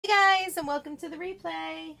Hi guys, and welcome to the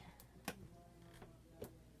replay.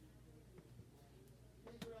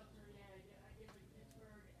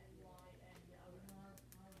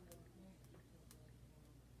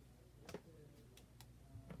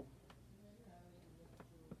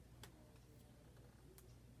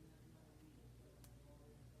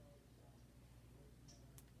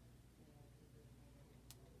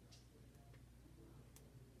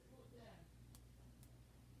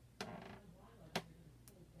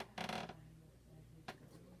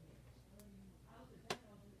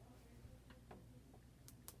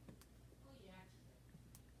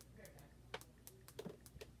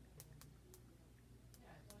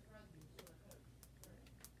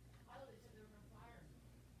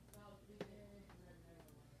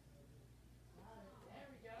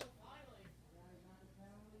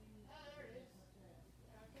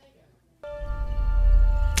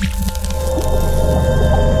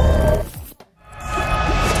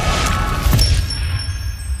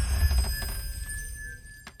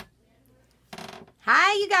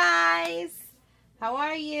 Hi you guys, how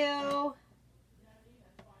are you?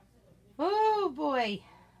 Oh boy,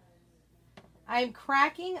 I'm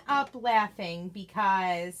cracking up laughing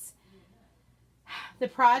because the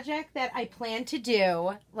project that I plan to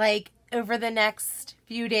do like over the next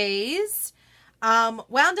few days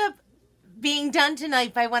wound up being done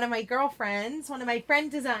tonight by one of my girlfriends, one of my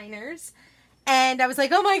friend designers, and I was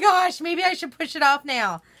like, oh my gosh, maybe I should push it off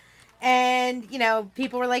now. And, you know,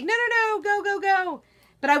 people were like, no, no, no, go, go, go.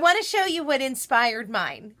 But I want to show you what inspired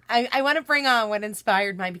mine. I want to bring on what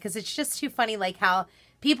inspired mine because it's just too funny, like how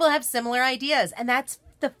people have similar ideas. And that's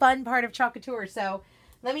the fun part of Chalk Couture. So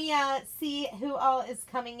let me see who all is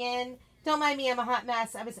coming in. Don't mind me, I'm a hot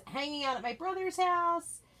mess. I was hanging out at my brother's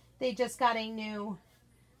house. They just got a new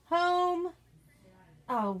home.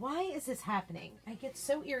 Oh, why is this happening? I get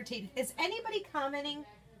so irritated. Is anybody commenting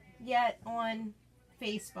yet on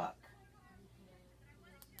Facebook?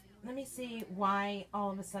 Let me see why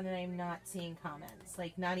all of a sudden I'm not seeing comments.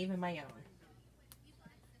 Like, not even my own.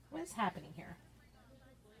 What is happening here?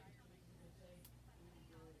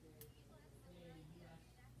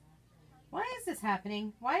 Why is this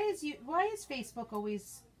happening? Why is Facebook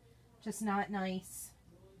always just not nice?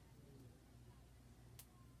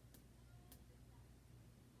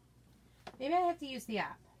 Maybe I have to use the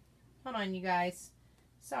app. Hold on, you guys.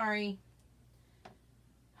 Sorry.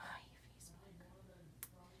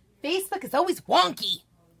 Facebook is always wonky.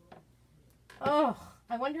 Oh,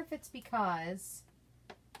 I wonder if it's because...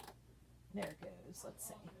 There it goes. Let's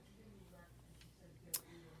see.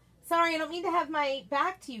 Sorry, I don't mean to have my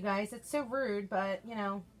back to you guys. It's so rude, but, you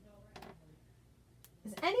know.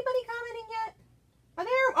 Is anybody commenting yet? Oh,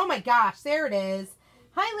 there. Oh, my gosh. There it is.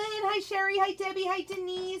 Hi, Lynn. Hi, Sherry. Hi, Debbie. Hi,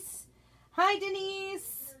 Denise. Hi,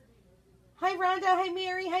 Denise. Hi, Rhonda. Hi,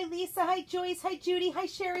 Mary. Hi, Lisa. Hi, Joyce. Hi, Judy. Hi,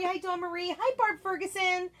 Sherry. Hi, Dawn Marie. Hi, Barb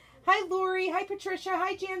Ferguson. Hi, Lori. Hi, Patricia.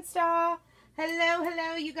 Hi, Jan Staw. Hello,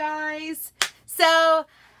 hello, you guys. So,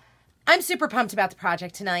 I'm super pumped about the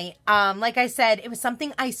project tonight. Like I said, it was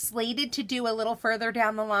something I slated to do a little further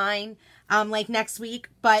down the line, like next week.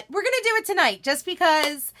 But we're going to do it tonight just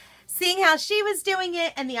because seeing how she was doing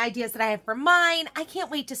it and the ideas that I have for mine, I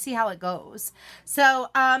can't wait to see how it goes. So,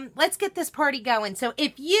 let's get this party going. So,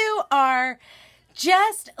 if you are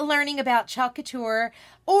just learning about Chalk Couture,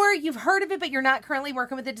 or you've heard of it but you're not currently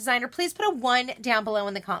working with a designer, please put a 1 down below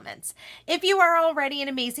in the comments. If you are already an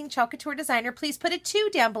amazing Chalk Couture designer, please put a 2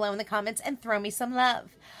 down below in the comments and throw me some love.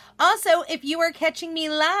 Also, if you are catching me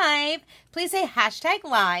live, please say hashtag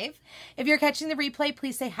live. If you're catching the replay,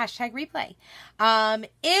 please say hashtag replay.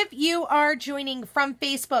 If you are joining from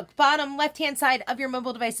Facebook, bottom left-hand side of your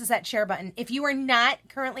mobile device is that share button. If you are not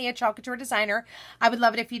currently a Chalk Couture designer, I would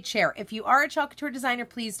love it if you'd share. If you are a Chalk Couture designer,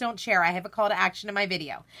 please don't share. I have a call to action in my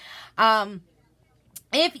video.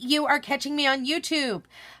 If you are catching me on YouTube,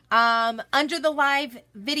 under the live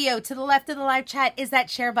video to the left of the live chat is that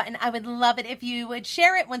share button. I would love it if you would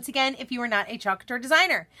share it once again if you are not a Chalk Couture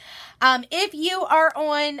designer. If you are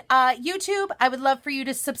on YouTube, I would love for you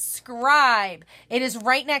to subscribe. It is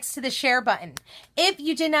right next to the share button. If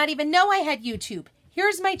you did not even know I had YouTube,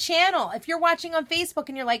 here's my channel. If you're watching on Facebook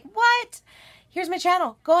and you're like, what? Here's my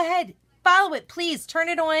channel. Go ahead. Follow it, please. Turn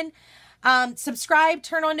it on. Subscribe,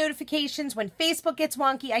 turn on notifications. When Facebook gets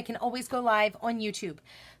wonky, I can always go live on YouTube.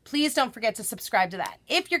 Please don't forget to subscribe to that.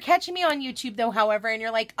 If you're catching me on YouTube, though, however, and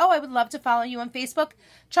you're like, oh, I would love to follow you on Facebook,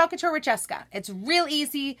 Chalk Couture with Jessica. It's real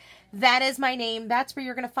easy. That is my name. That's where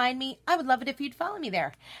you're going to find me. I would love it if you'd follow me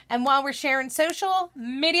there. And while we're sharing social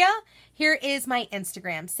media, here is my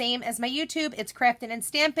Instagram. Same as my YouTube. It's Craftin' and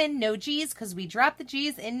Stampin'. No G's because we dropped the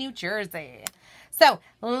G's in New Jersey. So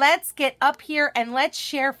let's get up here and let's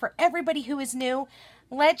share for everybody who is new.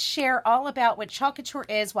 Let's share all about what Chalk Couture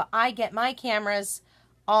is while I get my cameras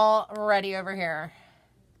all ready over here.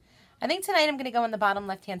 I think tonight I'm going to go on the bottom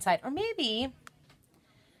left-hand side. Or maybe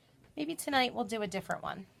tonight we'll do a different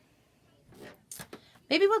one.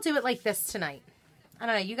 Maybe we'll do it like this tonight. I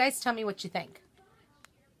don't know. You guys tell me what you think.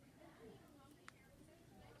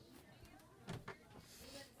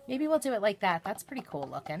 Maybe we'll do it like that. That's pretty cool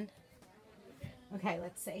looking. Okay,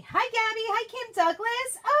 let's see. Hi, Gabby. Hi, Kim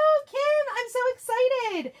Douglas. Oh, Kim, I'm so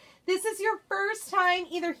excited. This is your first time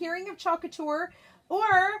either hearing of Chalk Couture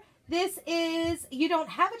or you don't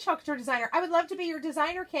have a Chalk Couture designer. I would love to be your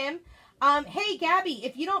designer, Kim. Hey, Gabby,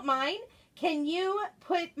 if you don't mind, can you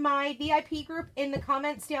put my VIP group in the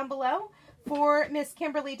comments down below for Miss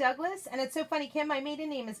Kimberly Douglas? And it's so funny, Kim, my maiden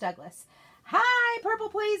name is Douglas. Hi, Purple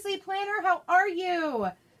Paisley Planner. How are you?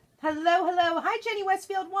 Hello, hello. Hi, Jenny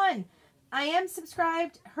Westfield 1. I am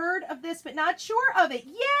subscribed, heard of this, but not sure of it.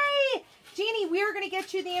 Yay! Jeannie, we are going to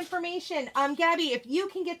get you the information. Gabby, if you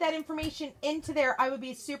can get that information into there, I would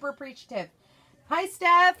be super appreciative. Hi,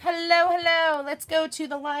 Steph. Hello, hello. Let's go to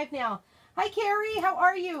the live now. Hi, Carrie. How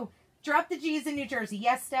are you? Drop the G's in New Jersey.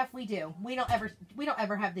 Yes, Steph, we do. We don't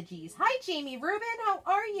ever have the G's. Hi, Jamie Rubin. How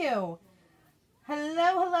are you?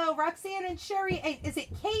 Hello, hello. Roxanne and Sherry. Is it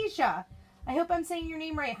Kasia? I hope I'm saying your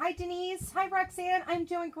name right. Hi, Denise. Hi, Roxanne. I'm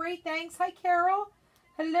doing great, thanks. Hi, Carol.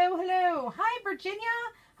 Hello, hello. Hi, Virginia.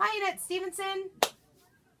 Hi, Annette Stevenson.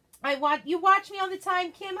 You watch me all the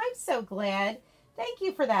time, Kim. I'm so glad. Thank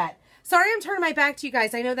you for that. Sorry I'm turning my back to you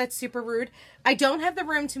guys. I know that's super rude. I don't have the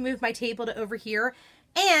room to move my table to over here.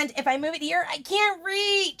 And if I move it here, I can't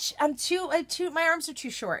reach. My arms are too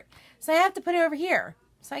short. So I have to put it over here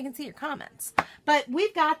so I can see your comments. But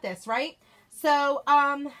we've got this, right? So,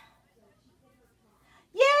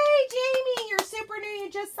 yay, Jamie, you're super new. You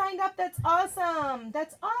just signed up. That's awesome.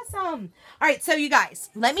 That's awesome. All right, so you guys,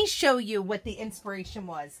 let me show you what the inspiration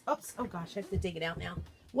was. Oops. Oh, gosh, I have to dig it out now.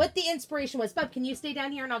 What the inspiration was. Bub, can you stay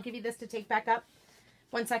down here and I'll give you this to take back up?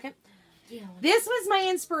 1 second. Yeah. This was my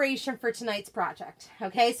inspiration for tonight's project.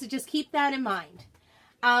 Okay, so just keep that in mind.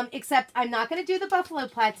 Except I'm not going to do the buffalo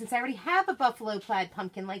plaid since I already have a buffalo plaid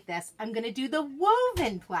pumpkin like this. I'm going to do the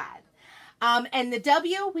woven plaid. And the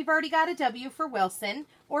W, we've already got a W for Wilson,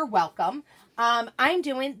 or welcome. I'm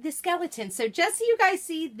doing the skeleton. So just so you guys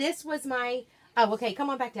see, this was my, oh, okay, come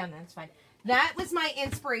on back down, that's fine. That was my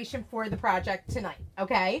inspiration for the project tonight,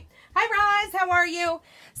 okay? Hi, Roz, how are you?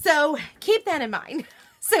 So keep that in mind.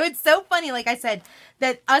 So it's so funny, like I said,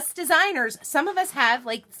 that us designers, some of us have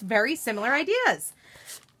like very similar ideas.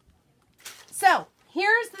 So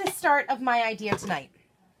here's the start of my idea tonight.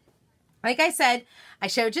 Like I said, I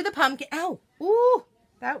showed you the pumpkin. Ow, ooh,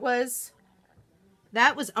 that was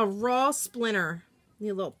a raw splinter.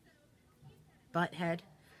 You little butt head.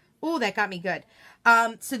 Ooh, that got me good.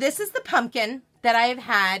 So this is the pumpkin that I've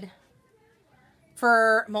had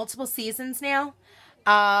for multiple seasons now.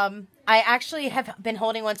 I actually have been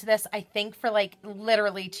holding on to this, I think, for like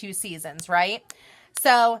literally 2 seasons, right?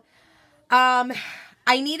 So,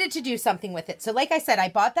 I needed to do something with it. So like I said, I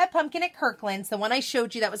bought that pumpkin at Kirkland's. The one I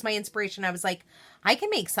showed you, that was my inspiration. I was like, I can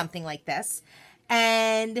make something like this.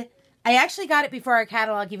 And I actually got it before our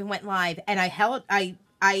catalog even went live. And I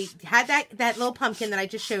had that little pumpkin that I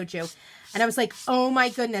just showed you. And I was like, oh my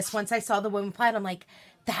goodness. Once I saw the woven plaid, I'm like,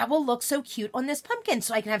 that will look so cute on this pumpkin.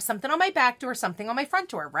 So I can have something on my back door, something on my front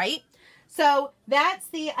door, right? So that's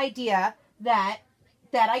the idea that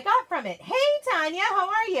I got from it. Hey, Tanya, how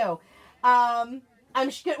are you? I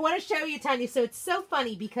want to show you, Tanya. So it's so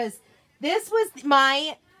funny because this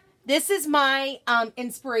is my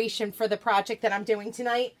inspiration for the project that I'm doing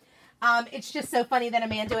tonight. It's just so funny that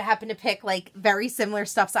Amanda happened to pick like very similar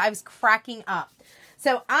stuff. So I was cracking up.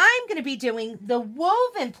 So I'm going to be doing the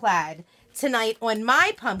woven plaid tonight on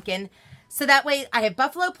my pumpkin. So that way I have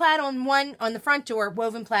buffalo plaid on the front door,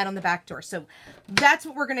 woven plaid on the back door. So that's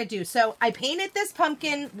what we're going to do. So I painted this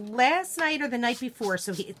pumpkin last night or the night before.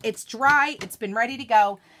 So it's dry. It's been ready to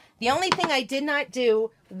go. The only thing I did not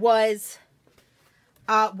do was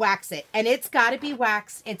wax it. And it's got to be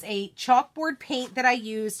waxed. It's a chalkboard paint that I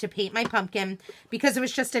used to paint my pumpkin because it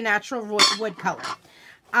was just a natural wood color.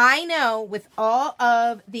 I know with all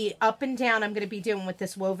of the up and down I'm going to be doing with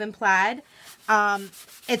this woven plaid,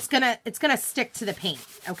 it's gonna stick to the paint,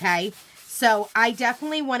 okay? So I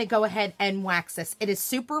definitely want to go ahead and wax this. It is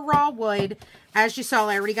super raw wood. As you saw,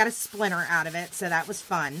 I already got a splinter out of it, so that was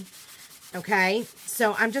fun. Okay,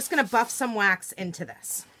 so I'm just going to buff some wax into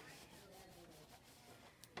this.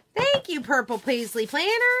 Thank you, Purple Paisley Planner.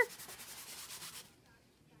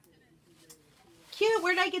 Cute.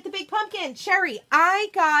 Where did I get the big pumpkin? Sherry, I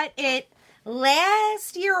got it.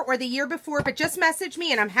 last year or the year before, but just message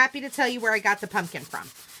me and I'm happy to tell you where I got the pumpkin from.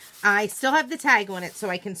 I still have the tag on it, so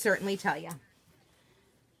I can certainly tell you.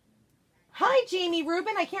 Hi, Jamie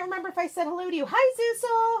Rubin. I can't remember if I said hello to you.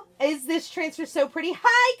 Hi, Zuzel. Is this transfer so pretty?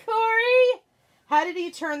 Hi, Corey. How did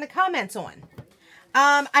you turn the comments on?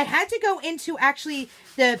 I had to go into actually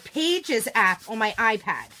the Pages app on my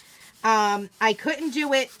iPad. I couldn't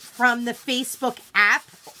do it from the Facebook app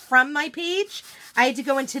from my page. I had to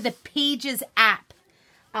go into the Pages app.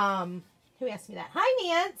 Who asked me that? Hi,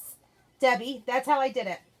 Nance. Debbie. That's how I did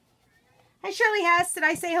it. Hi, Shirley Hess. Did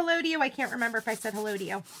I say hello to you? I can't remember if I said hello to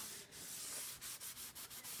you.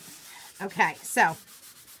 Okay, so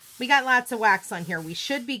we got lots of wax on here. We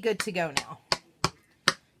should be good to go now.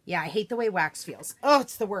 Yeah, I hate the way wax feels. Oh,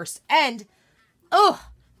 it's the worst. And, oh,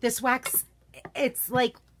 this wax, it's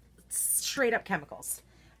like straight up chemicals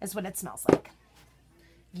is what it smells like.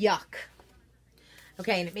 Yuck.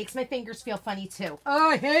 Okay, and it makes my fingers feel funny too.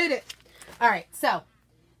 Oh, I hate it. All right, so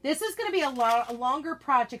this is going to be a longer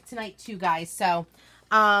project tonight too, guys. So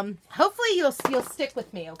hopefully you'll stick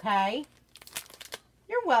with me, okay?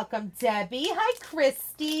 You're welcome, Debbie. Hi,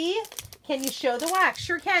 Christy. Can you show the wax?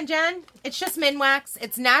 Sure can, Jen. It's just Min Wax.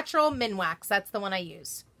 It's natural Min Wax. That's the one I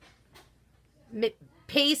use.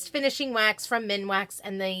 Paste finishing wax from Min Wax,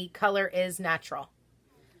 and the color is natural.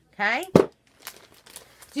 Okay?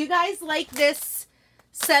 Do you guys like this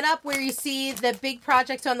setup where you see the big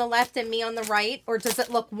project on the left and me on the right? Or does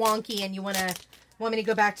it look wonky and you want me to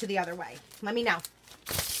go back to the other way? Let me know.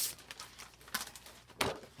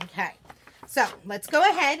 Okay. So let's go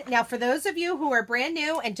ahead. Now, for those of you who are brand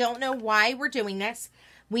new and don't know why we're doing this,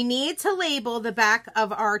 we need to label the back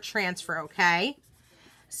of our transfer, okay?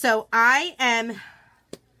 So I am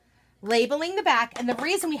labeling the back, and the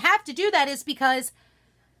reason we have to do that is because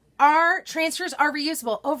our transfers are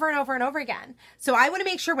reusable over and over and over again. So I want to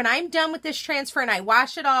make sure when I'm done with this transfer and I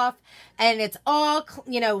wash it off and it's all,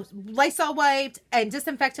 you know, Lysol wiped and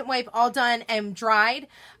disinfectant wipe, all done and dried,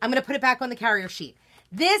 I'm going to put it back on the carrier sheet.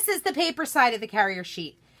 This is the paper side of the carrier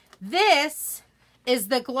sheet. This is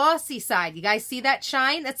the glossy side. You guys see that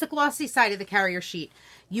shine? That's the glossy side of the carrier sheet.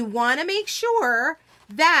 You want to make sure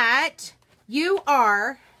that you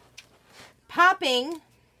are popping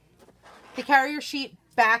the carrier sheet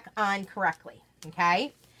back on correctly,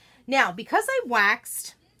 okay? Now, because I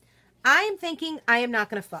waxed, I am thinking I am not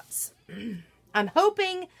going to fuzz. I'm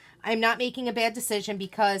hoping I'm not making a bad decision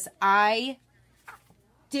because I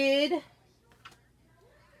did...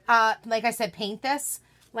 like I said, paint this.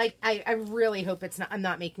 Like, I really hope it's not, I'm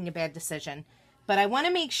not making a bad decision. But I want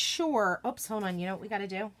to make sure, oops, hold on, you know what we got to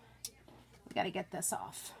do? We got to get this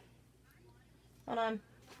off. Hold on.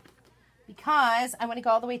 Because I want to go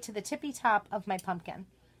all the way to the tippy top of my pumpkin.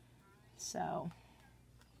 So,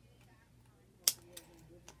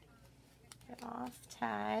 get off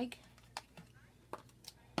tag.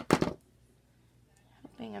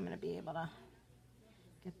 Hoping I'm going to be able to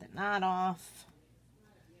get the knot off.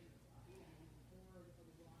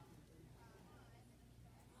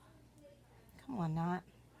 Come on, knot.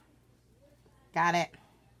 Got it.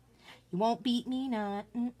 You won't beat me, knot.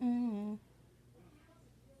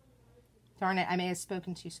 Darn it, I may have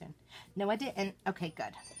spoken too soon. No, I didn't. Okay,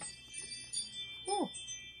 good. Ooh.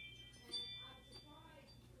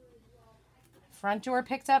 Front door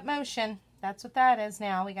picked up motion. That's what that is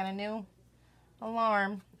now. We got a new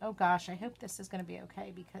alarm. Oh gosh, I hope this is going to be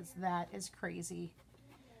okay because that is crazy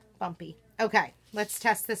bumpy. Okay, let's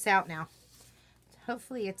test this out now.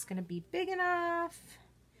 Hopefully it's going to be big enough.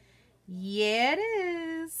 Yeah, it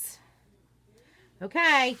is.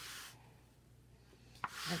 Okay.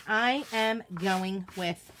 And I am going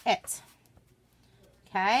with it.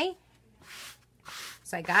 Okay.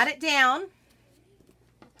 So I got it down.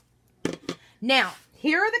 Now,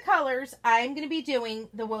 here are the colors I'm going to be doing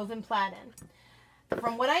the woven plaid in.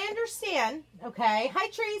 From what I understand, okay. Hi,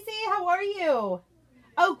 Tracy. How are you?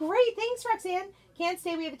 Oh, great. Thanks, Roxanne. Can't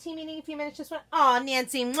stay. We have a team meeting in a few minutes. Just went. Oh,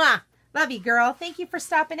 Nancy. Mwah. Love you, girl. Thank you for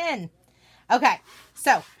stopping in. Okay.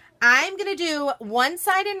 So I'm going to do one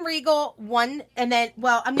side in Regal, one, and then,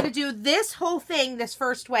 well, I'm going to do this whole thing this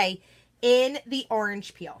first way in the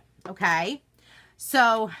orange peel. Okay.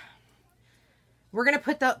 So we're going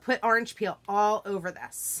to put orange peel all over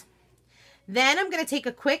this. Then I'm going to take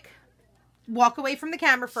a quick walk away from the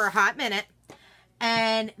camera for a hot minute.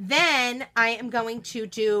 And then I am going to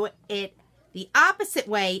do it the opposite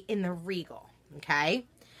way in the Regal. Okay.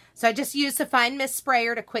 So I just used the Fine Mist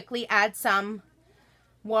sprayer to quickly add some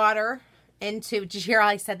water into, did you hear how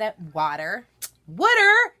I said that? Water.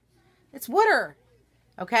 Water! It's water.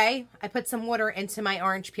 Okay. I put some water into my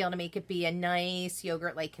orange peel to make it be a nice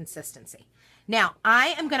yogurt-like consistency. Now,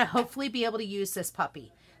 I am going to hopefully be able to use this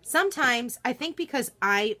puppy. Sometimes, I think because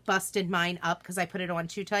I busted mine up because I put it on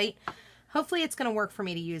too tight, hopefully it's going to work for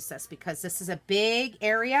me to use this because this is a big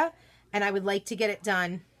area and I would like to get it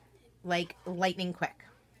done like lightning quick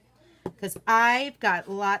because I've got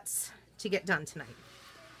lots to get done tonight.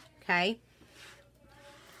 Okay.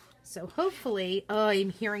 So hopefully, oh, I'm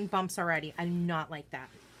hearing bumps already. I do not like that.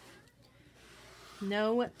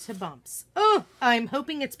 No to bumps. Oh, I'm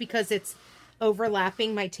hoping it's because it's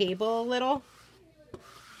overlapping my table a little.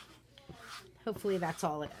 Hopefully that's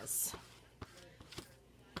all it is.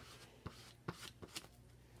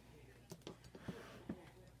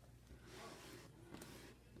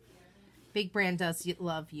 Big Brand does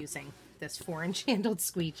love using this 4-inch handled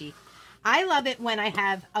squeegee. I love it when I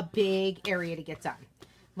have a big area to get done.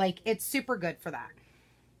 Like, it's super good for that.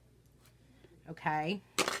 Okay.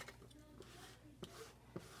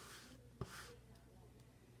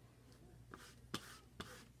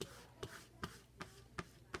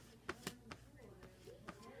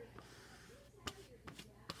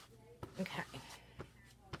 Okay.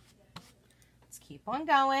 Let's keep on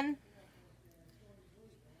going.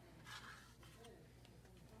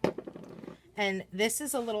 And this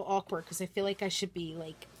is a little awkward because I feel like I should be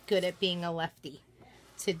like good at being a lefty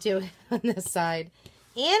to do it on this side.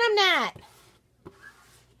 And I'm not.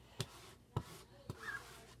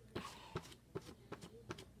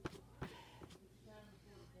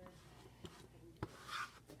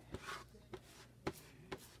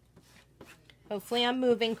 Hopefully I'm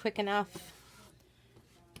moving quick enough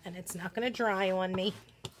and it's not going to dry on me.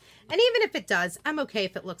 And even if it does, I'm okay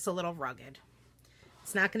if it looks a little rugged.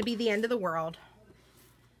 It's not going to be the end of the world.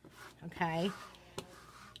 Okay.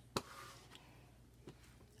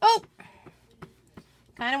 Oh!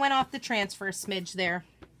 Kind of went off the transfer a smidge there.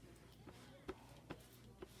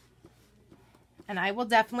 And I will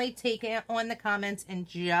definitely take it on the comments in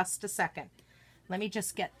just a second. Let me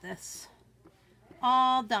just get this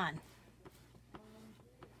all done.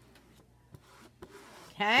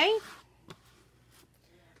 Okay.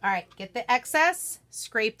 All right, get the excess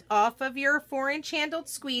scraped off of your 4-inch handled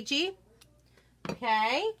squeegee.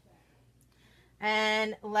 Okay.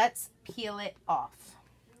 And let's peel it off.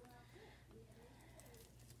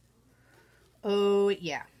 Oh,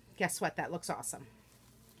 yeah. Guess what? That looks awesome.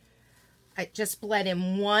 I just bled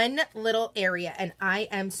in one little area, and I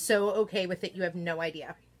am so okay with it. You have no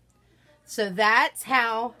idea. So that's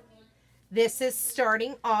how this is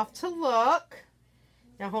starting off to look.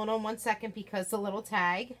 Now, hold on one second because the little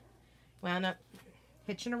tag wound up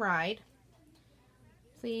hitching a ride.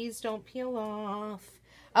 Please don't peel off.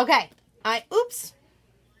 Okay. Oops.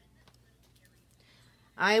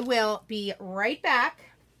 I will be right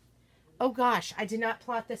back. Oh, gosh. I did not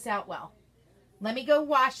plot this out well. Let me go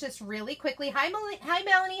wash this really quickly. Hi, Melanie.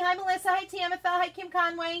 Hi, Melissa. Hi, Tamitha. Hi, Kim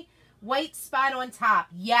Conway. White spot on top.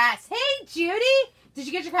 Yes. Hey, Judy. Did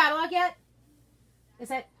you get your catalog yet? Is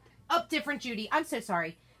that... Oh, different Judy. I'm so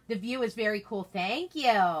sorry. The view is very cool. Thank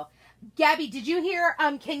you. Gabby, did you hear?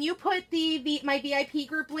 Can you put my VIP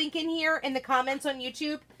group link in here in the comments on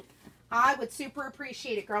YouTube? I would super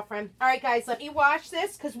appreciate it, girlfriend. All right, guys, let me wash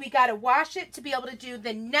this because we got to wash it to be able to do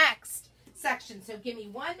the next section. So give me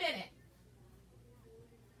 1 minute.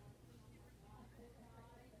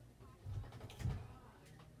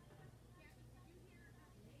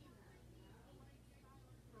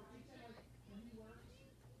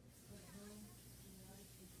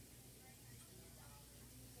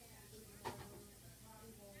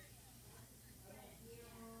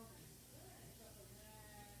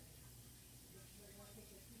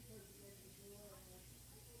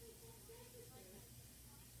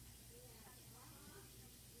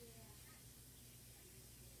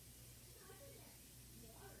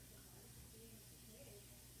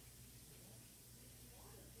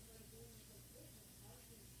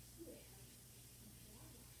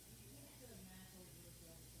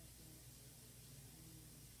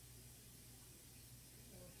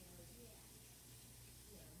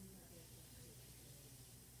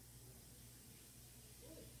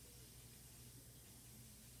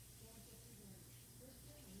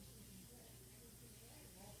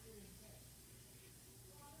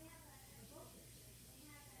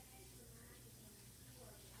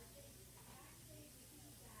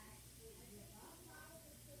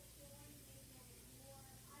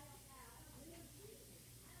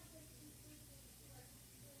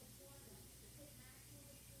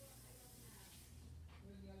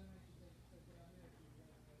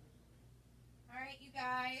 You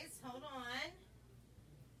guys, hold on.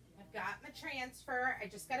 I've got my transfer. I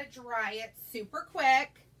just got to dry it super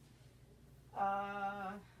quick.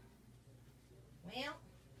 Well,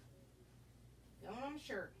 Going on the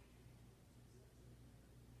shirt.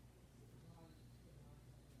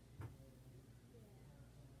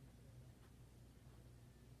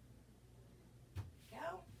 Go.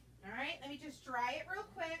 All right, let me just dry it real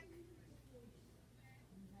quick.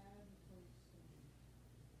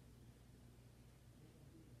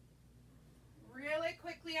 Really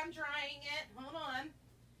quickly, I'm drying it. Hold on.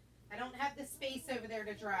 I don't have the space over there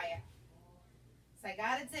to dry it. So I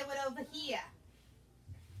gotta do it over here.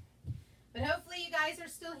 But hopefully you guys are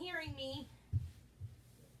still hearing me.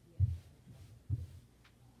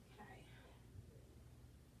 Okay.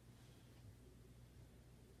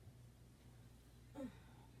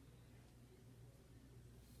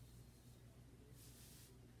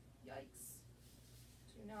 Yikes.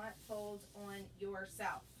 Do not fold on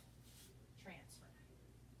yourself. Transfer.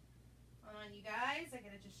 Hold on, you guys. I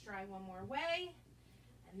gotta just try one more way.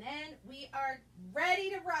 And then we are ready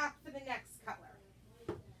to rock for the next color,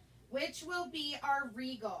 which will be our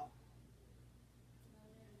Regal.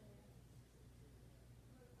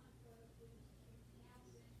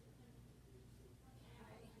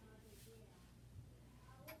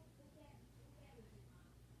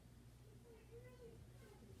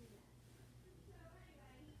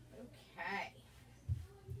 Okay.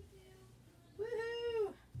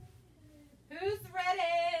 Woohoo! Who's ready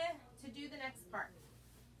to do the next part?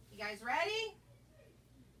 You guys ready?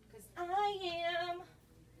 Because I am.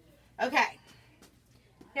 Okay.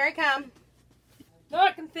 Here I come.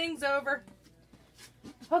 Knocking things over.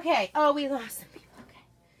 Okay. Oh, we lost some people. Okay.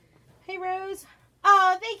 Hey, Rose.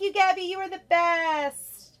 Oh, thank you, Gabby. You are the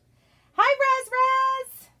best. Hi, Raz.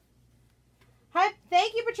 Hi.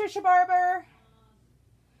 Thank you, Patricia Barber.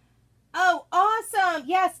 Oh, awesome.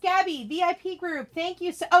 Yes, Gabby, VIP group. Thank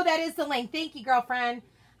you. Oh, that is the link. Thank you, girlfriend.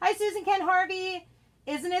 Hi, Susan Ken Harvey.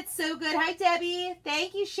 Isn't it so good? Hi, Debbie.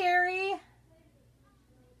 Thank you, Sherry.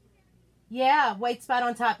 Yeah, white spot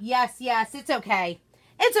on top. Yes, yes, it's okay.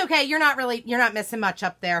 It's okay. You're not missing much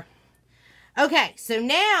up there. Okay, so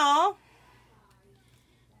now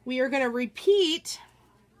we are going to repeat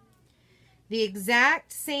the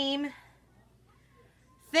exact same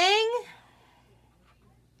thing.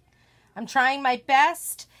 I'm trying my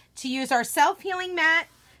best to use our self-healing mat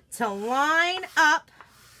to line up,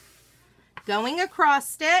 going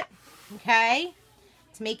across it, okay,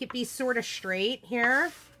 to make it be sort of straight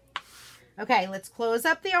here. Okay, let's close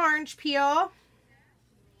up the orange peel.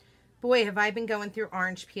 Boy, have I been going through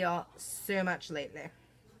orange peel so much lately.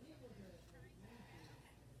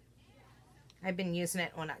 I've been using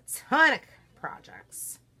it on a ton of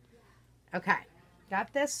projects. Okay,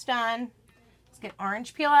 got this done. Let's get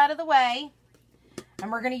orange peel out of the way.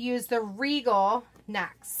 And we're going to use the Regal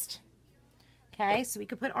next. Okay, so we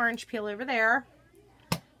could put orange peel over there.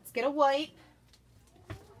 Let's get a wipe.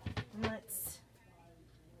 And let's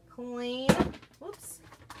clean. Whoops.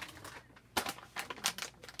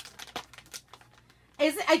 I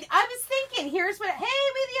was thinking, here's what, hey,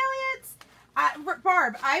 with the Elliots.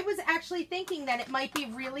 Barb, I was actually thinking that it might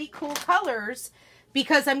be really cool colors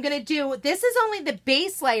because I'm going to do, this is only the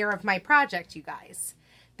base layer of my project, you guys.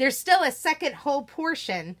 There's still a second whole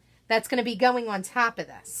portion that's going to be going on top of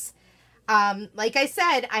this. Like I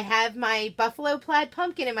said, I have my buffalo plaid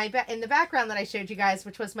pumpkin in the background that I showed you guys,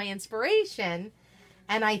 which was my inspiration.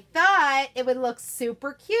 And I thought it would look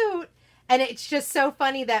super cute. And it's just so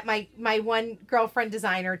funny that my one girlfriend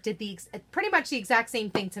designer did pretty much the exact same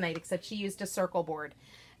thing tonight, except she used a circle board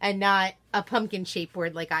and not a pumpkin shape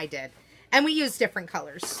board like I did. And we used different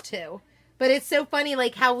colors too. But it's so funny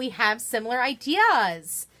like how we have similar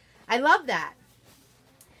ideas. I love that.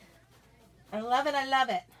 I love it. I love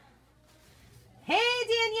it. Hey,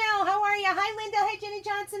 Danielle. How are you? Hi, Linda. Hi, Jenny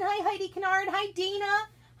Johnson. Hi, Heidi Kennard. Hi, Dana.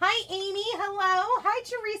 Hi, Amy. Hello. Hi,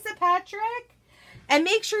 Teresa Patrick. And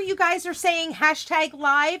make sure you guys are saying hashtag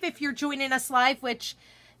live if you're joining us live, which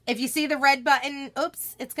if you see the red button,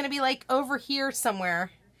 oops, it's going to be like over here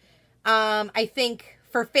somewhere. I think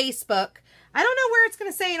for Facebook. I don't know where it's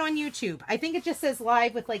going to say it on YouTube. I think it just says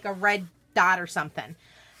live with like a red dot or something.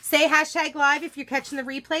 Say hashtag live if you're catching the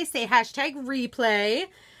replay. Say hashtag replay.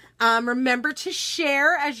 Remember to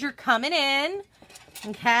share as you're coming in.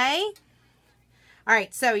 Okay. All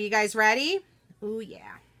right. So you guys ready? Oh, yeah.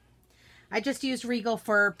 I just used Regal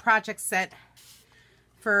for projects that,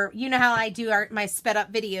 you know how I do my sped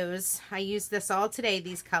up videos. I used this all today,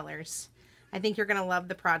 these colors. I think you're going to love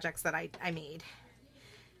the projects that I made.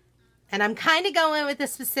 And I'm kind of going with a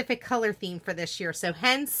specific color theme for this year. So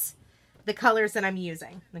hence the colors that I'm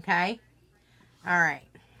using. Okay. All right.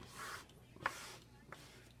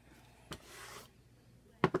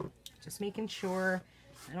 Just making sure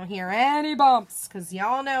I don't hear any bumps because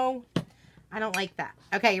y'all know I don't like that.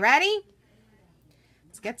 Okay, you ready?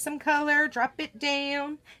 get some color, drop it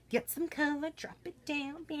down. Get some color, drop it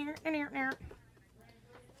down.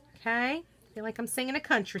 Okay. I feel like I'm singing a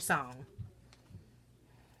country song.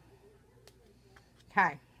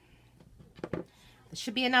 Okay. This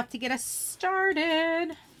should be enough to get us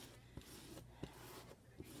started.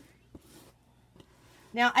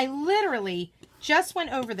 Now, I literally just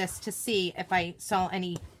went over this to see if I saw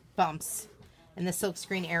any bumps in the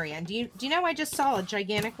silkscreen area. And do you know I just saw a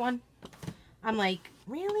gigantic one? I'm like,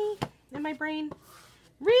 really? In my brain?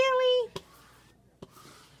 Really?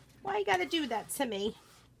 Why you gotta do that to me?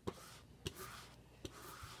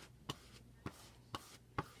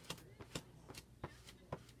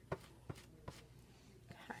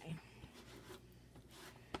 Okay.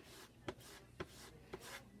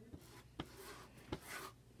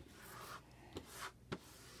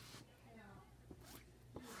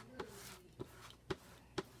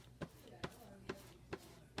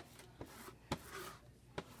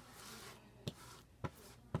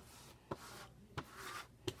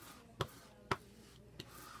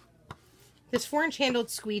 This 4-inch handled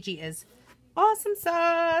squeegee is awesome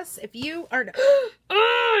sauce. If you are... Oh,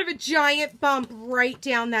 I have a giant bump right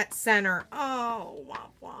down that center. Oh,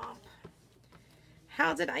 womp womp.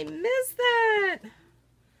 How did I miss that?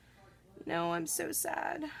 No, I'm so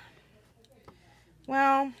sad.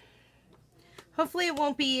 Well, hopefully it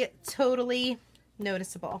won't be totally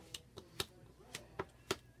noticeable.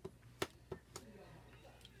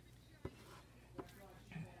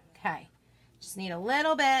 Okay. Just need a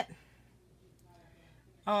little bit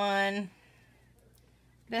on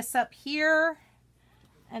this up here,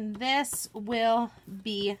 and this will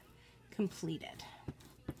be completed.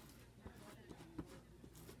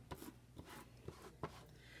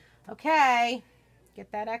 Okay,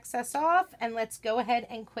 get that excess off, and let's go ahead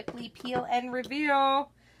and quickly peel and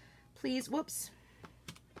reveal. Please, whoops.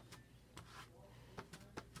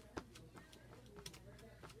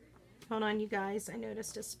 Hold on, you guys. I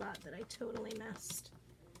noticed a spot that I totally missed.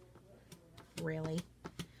 Really?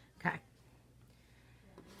 Okay.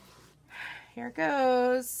 Here it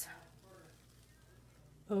goes.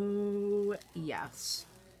 Oh, yes.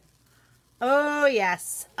 Oh,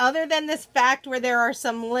 yes. Other than this fact where there are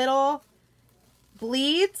some little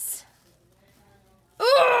bleeds.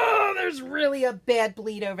 Oh, there's really a bad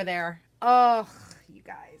bleed over there. Oh, you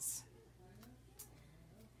guys.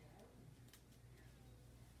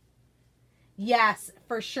 Yes,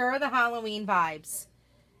 for sure the Halloween vibes.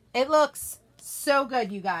 It looks so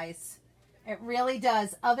good, you guys. It really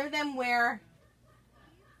does. Other than where...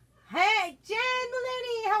 Hey, Jen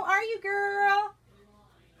Maloney, how are you, girl?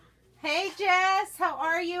 Hey, Jess, how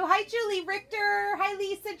are you? Hi, Julie Richter. Hi,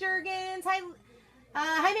 Lisa Jurgens.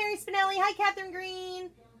 Hi, Mary Spinelli. Hi, Catherine Green.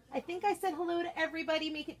 I think I said hello to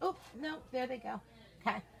everybody. Oh, no, there they go.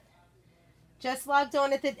 Okay. Just logged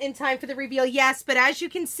on in time for the reveal. Yes, but as you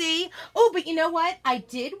can see... Oh, but you know what? I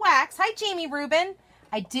did wax. Hi, Jamie Rubin.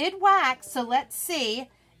 I did wax, so let's see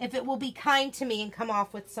if it will be kind to me and come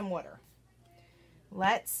off with some water.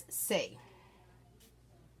 Let's see.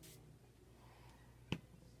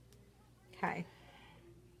 Okay.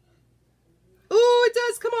 Oh, it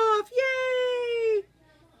does come off. Yay!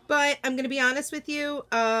 But I'm going to be honest with you.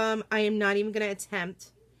 I am not even going to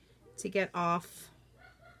attempt to get off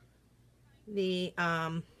the...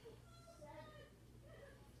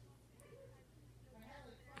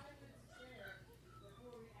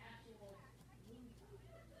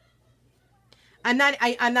 I'm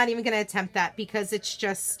not even going to attempt that because it's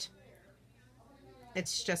just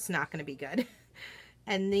not going to be good.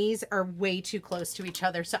 And these are way too close to each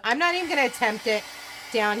other. So I'm not even going to attempt it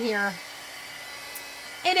down here.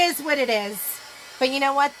 It is what it is. But you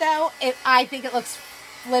know what though? I think it looks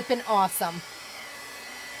flippin' awesome.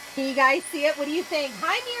 Can you guys see it? What do you think?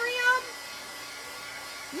 Hi, Miriam.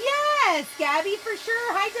 Yes, Gabby for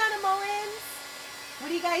sure. Hi, Donna Mullins. What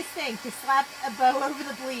do you guys think? Just slap a bow over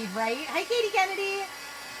the bleed, right? Hi, Katie Kennedy.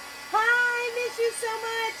 Hi, miss you so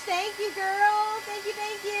much. Thank you, girl. Thank you,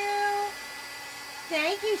 thank you.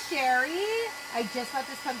 Thank you, Sherry. I just bought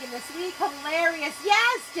this pumpkin this week. Hilarious.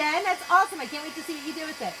 Yes, Jen. That's awesome. I can't wait to see what you do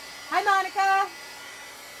with it. Hi, Monica.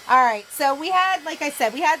 All right. So we had, like I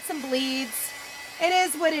said, we had some bleeds. It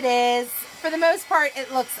is what it is. For the most part,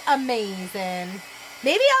 it looks amazing.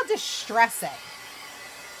 Maybe I'll just stress it.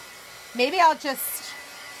 Maybe I'll just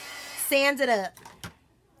sand it up.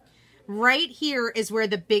 Right here is where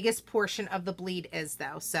the biggest portion of the bleed is,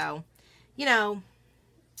 though. So, you know,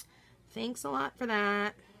 thanks a lot for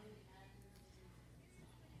that.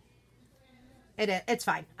 It's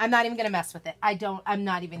fine. I'm not even going to mess with it. I'm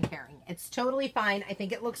not even caring. It's totally fine. I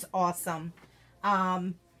think it looks awesome.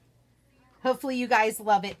 Hopefully you guys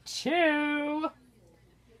love it too.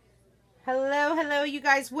 Hello, hello, you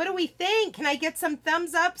guys. What do we think? Can I get some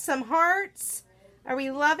thumbs up, some hearts? Are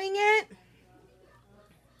we loving it?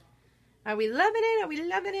 Are we loving it? Are we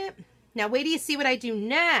loving it? Now, wait till you see what I do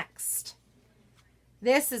next.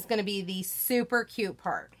 This is going to be the super cute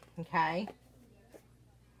part, okay?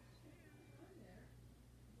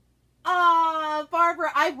 Oh,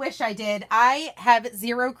 Barbara, I wish I did. I have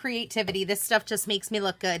zero creativity. This stuff just makes me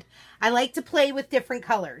look good. I like to play with different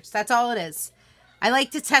colors. That's all it is. I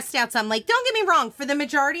like to test out some. Like, don't get me wrong. For the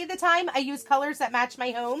majority of the time, I use colors that match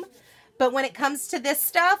my home. But when it comes to this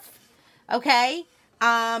stuff, okay,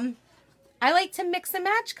 I like to mix and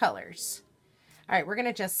match colors. All right, we're going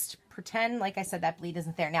to just pretend, like I said, that bleed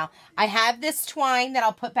isn't there. Now, I have this twine that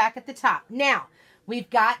I'll put back at the top. Now,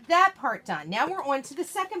 we've got that part done. Now we're on to the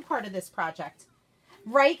second part of this project.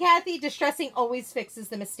 Right, Kathy? Distressing always fixes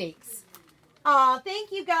the mistakes. Oh,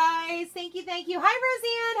 thank you, guys. Thank you, thank you. Hi,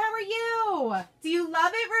 Roseanne. How are you? Do you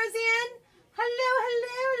love it, Roseanne? Hello,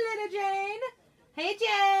 hello, little Jane. Hey,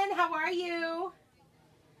 Jen. How are you?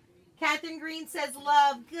 Catherine Green says,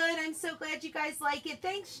 love. Good. I'm so glad you guys like it.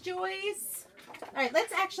 Thanks, Joyce. All right,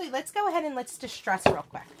 let's go ahead and let's distress real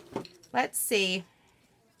quick. Let's see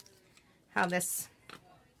how this...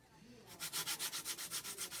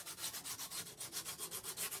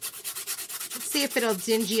 See if it'll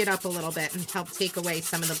dingy it up a little bit and help take away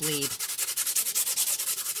some of the bleed.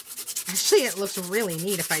 Actually, it looks really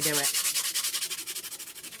neat if I do it.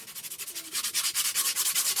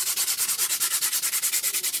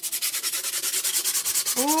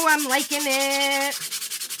 Ooh, I'm liking it.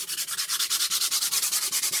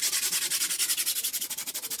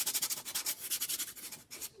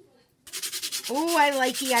 Ooh, I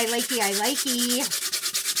likey, I likey, I likey.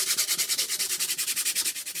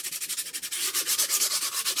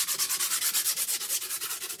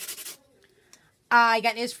 I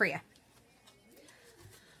got news for you.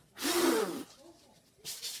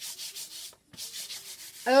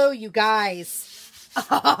 Oh, you guys.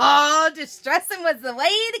 Oh, distressing was the way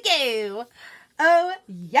to go. Oh,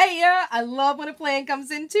 yeah. I love when a plan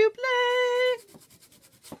comes into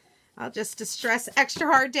play. I'll just distress extra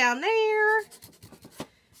hard down there.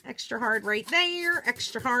 Extra hard right there.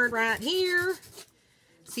 Extra hard right here.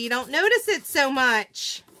 So you don't notice it so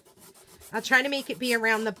much. I'll try to make it be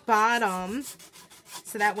around the bottom.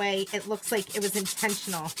 So that way it looks like it was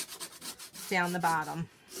intentional down the bottom.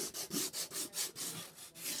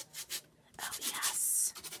 Oh,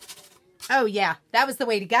 yes. Oh, yeah. That was the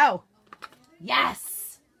way to go.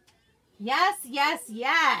 Yes. Yes, yes,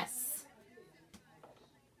 yes.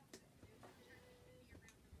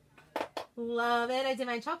 Love it. I did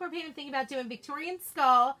my chalkboard paint. I'm thinking about doing Victorian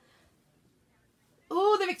skull.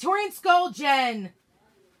 Ooh, the Victorian skull, Jen.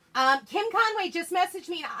 Kim Conway just messaged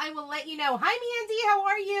me and I will let you know. Hi, Mandy. How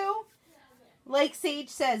are you? Like Sage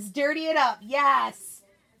says, dirty it up. Yes.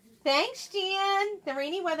 Thanks, Jan. The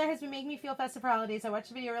rainy weather has been making me feel festive for holidays. I watched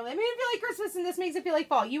the video earlier. It made me feel like Christmas and this makes it feel like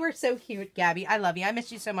fall. You are so cute, Gabby. I love you. I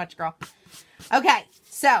miss you so much, girl. Okay,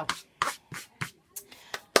 so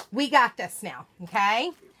we got this now,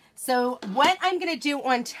 okay? So what I'm going to do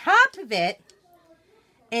on top of it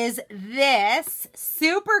is this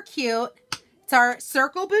super cute. It's our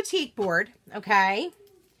circle boutique board, okay?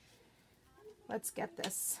 Let's get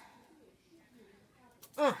this.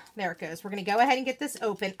 There it goes. We're going to go ahead and get this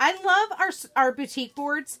open. I love our boutique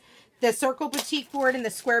boards, the circle boutique board and the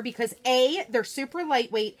square, because A, they're super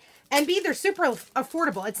lightweight, and B, they're super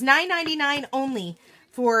affordable. It's $9.99 only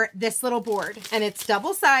for this little board, and it's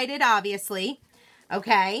double-sided, obviously,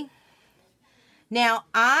 okay? Now,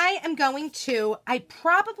 I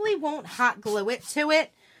probably won't hot glue it to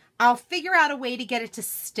it. I'll figure out a way to get it to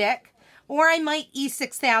stick, or I might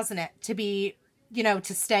E6000 it to be,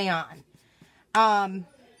 to stay on.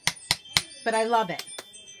 But I love it.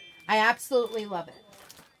 I absolutely love it.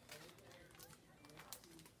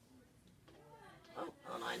 Oh,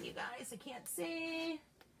 hold on, you guys. I can't see.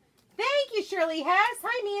 Thank you, Shirley Hess.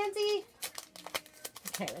 Hi, Mandy.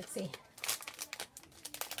 Okay, let's see.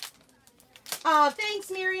 Oh,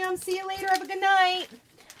 thanks, Miriam. See you later. Have a good night.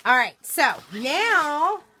 All right, so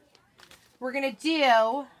now we're going to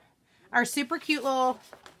do our super cute little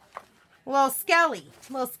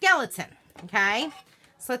skeleton, okay?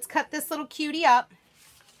 So let's cut this little cutie up,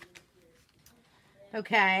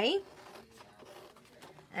 okay?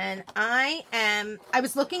 And I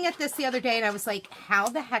was looking at this the other day and I was like, how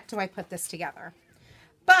the heck do I put this together?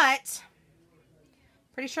 But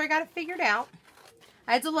pretty sure I got it figured out.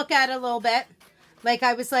 I had to look at it a little bit. Like,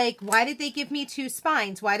 I was like, why did they give me two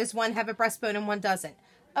spines? Why does one have a breastbone and one doesn't?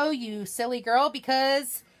 Oh, you silly girl,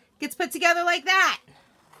 because it gets put together like that.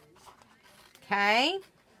 Okay.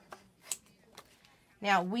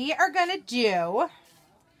 Now we are going to do,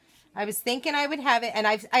 I was thinking I would have it, and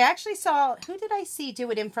I actually saw, who did I see do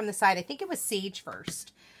it in from the side? I think it was Sage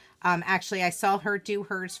first. Actually, I saw her do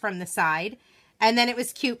hers from the side. And then it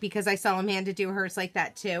was cute because I saw Amanda do hers like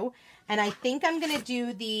that too. And I think I'm going to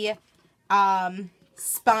do the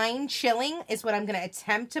spine chilling is what I'm going to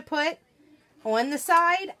attempt to put on the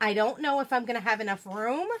side. I don't know if I'm going to have enough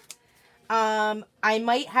room. I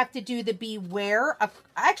might have to do the beware.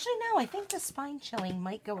 Actually, no, I think the spine chilling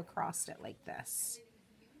might go across it like this.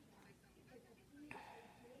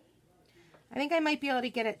 I think I might be able to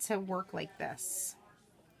get it to work like this.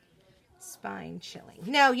 Spine chilling.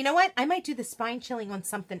 No, you know what? I might do the spine chilling on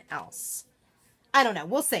something else. I don't know.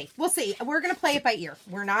 We'll see. We'll see. We're going to play it by ear.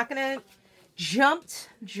 We're not going to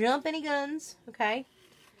jump any guns. Okay.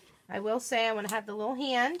 I will say I want to have the little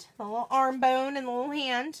hand, the little arm bone and the little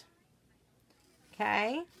hand.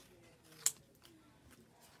 Okay.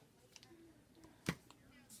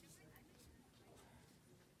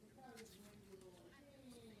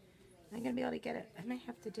 I'm going to be able to get it. I might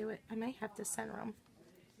have to do it. I might have to center them.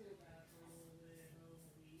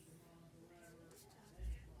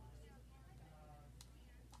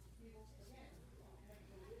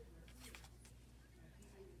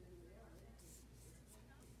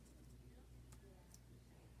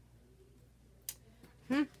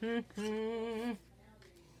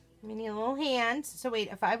 Mini little hand. So wait,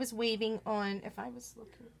 if I was waving on, if I was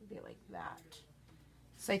looking, it would be like that.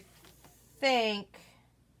 So I think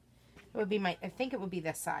it would be I think it would be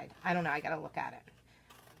this side. I don't know. I got to look at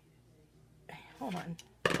it. Hold on.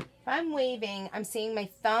 If I'm waving, I'm seeing my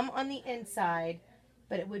thumb on the inside,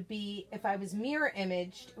 but it would be, if I was mirror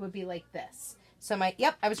imaged, it would be like this. So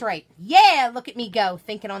yep, I was right. Yeah, look at me go,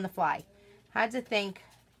 thinking on the fly. Had to think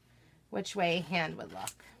which way hand would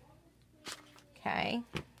look. Okay.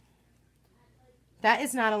 That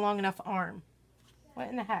is not a long enough arm. What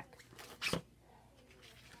in the heck?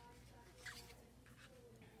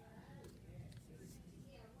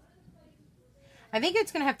 I think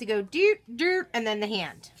it's going to have to go doot, doot, and then the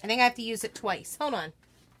hand. I think I have to use it twice. Hold on.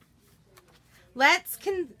 Let's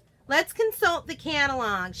consult the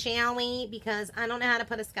catalog, shall we? Because I don't know how to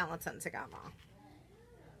put a skeleton together.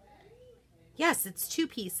 Yes, it's 2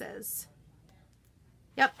 pieces.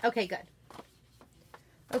 Yep. Okay, good.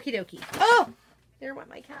 Okie dokie. Oh, there went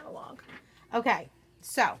my catalog. Okay,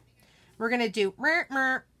 so we're going to do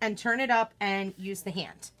and turn it up and use the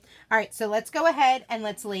hand. All right, so let's go ahead and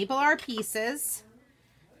let's label our pieces.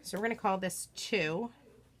 So we're going to call this 2.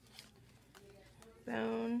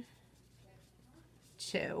 Bone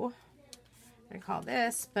 2. I'm going to call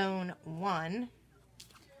this bone 1.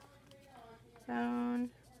 Bone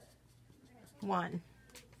 1.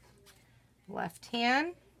 Left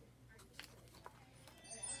hand.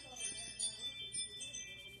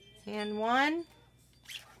 Hand 1.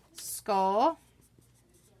 Skull.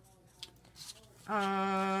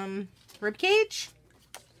 Rib cage.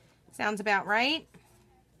 Sounds about right.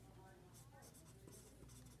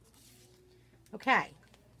 Okay.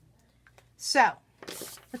 So,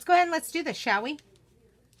 let's go ahead and let's do this, shall we?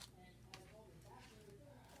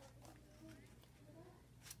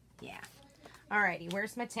 Yeah. Alrighty,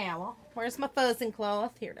 where's my towel? Where's my fuzzing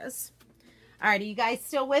cloth? Here it is. Alright, are you guys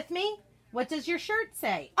still with me? What does your shirt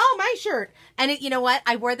say? Oh, my shirt. And you know what?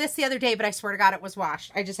 I wore this the other day, but I swear to God it was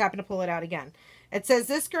washed. I just happened to pull it out again. It says,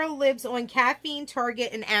 this girl lives on caffeine,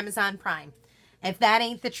 Target, and Amazon Prime. If that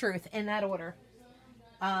ain't the truth, in that order.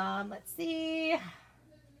 Let's see.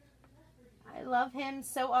 I love him.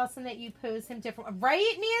 So awesome that you pose him different.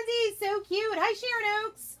 Right, Mandy? So cute. Hi, Sharon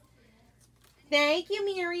Oaks. Thank you,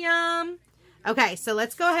 Miriam. Okay, so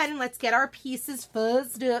let's go ahead and let's get our pieces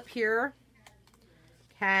fuzzed up here.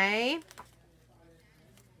 Okay.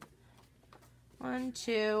 1,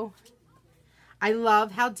 2. I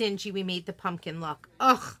love how dingy we made the pumpkin look.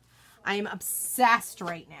 Ugh, I am obsessed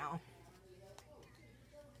right now.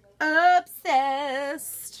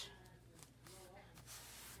 Obsessed.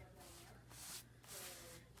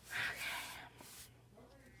 Okay.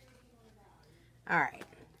 All right.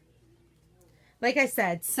 Like I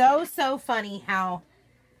said, so funny how,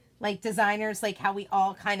 like, designers, like, how we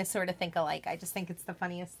all kind of sort of think alike. I just think it's the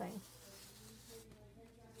funniest thing.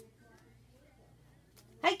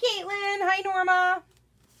 Hi, Caitlin. Hi, Norma.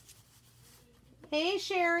 Hey,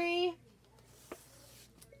 Sherry.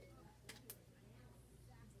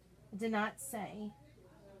 It did not say.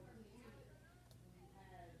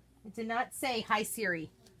 It did not say, hi,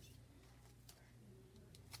 Siri.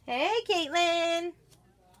 Hey, Caitlin.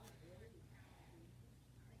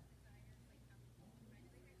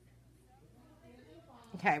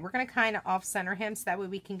 Okay, we're going to kind of off-center him so that way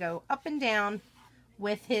we can go up and down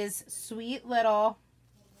with his sweet little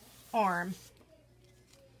arm.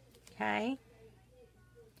 Okay.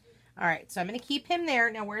 All right, so I'm going to keep him there.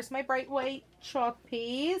 Now, where's my bright white chalk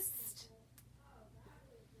paste?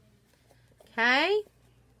 Okay.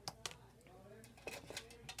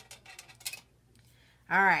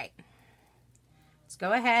 All right. Let's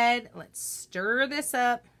go ahead. Let's stir this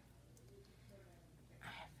up.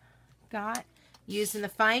 Got using the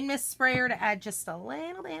fine mist sprayer to add just a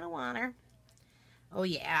little bit of water. Oh,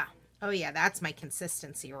 yeah. Oh, yeah, that's my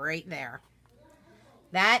consistency right there.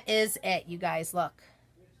 That is it, you guys. Look.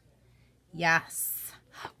 Yes.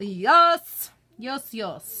 Yes. Yes,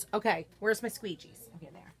 yes. Okay, where's my squeegees? Okay,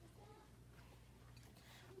 there.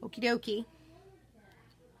 Okie dokie.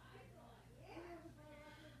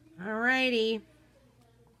 Alrighty.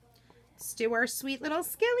 Let's do our sweet little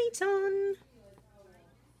skeleton.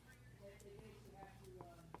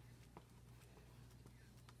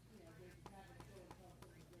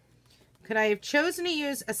 Could I have chosen to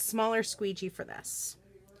use a smaller squeegee for this?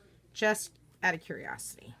 Just out of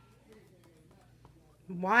curiosity.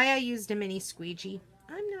 Why I used a mini squeegee,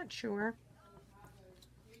 I'm not sure.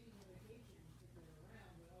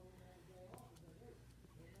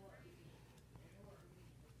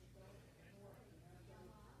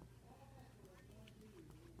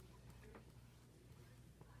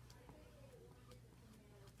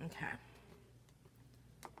 Okay.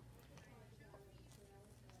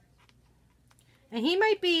 And he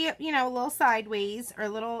might be, you know, a little sideways or a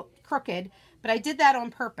little crooked, but I did that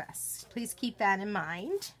on purpose. Please keep that in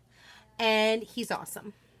mind. And he's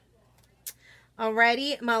awesome.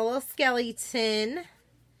 Alrighty, my little skeleton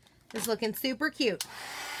is looking super cute.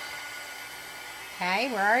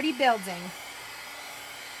 Okay, we're already building.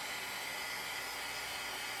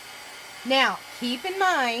 Now, keep in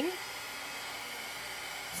mind,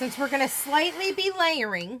 since we're going to slightly be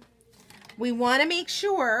layering, we want to make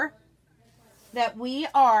sure that we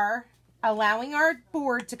are allowing our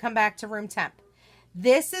board to come back to room temp.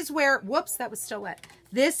 This is where, whoops, that was still wet.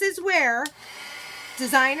 This is where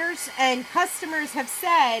designers and customers have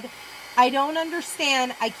said, I don't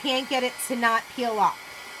understand, I can't get it to not peel off.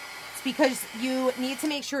 It's because you need to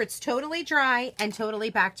make sure it's totally dry and totally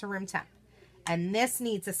back to room temp. And this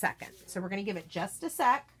needs a second. So we're going to give it just a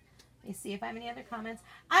sec. Let me see if I have any other comments.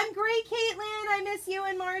 I'm great, Caitlin. I miss you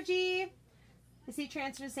and Margie. I see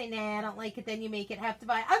transfer to say, nah, I don't like it. Then you make it have to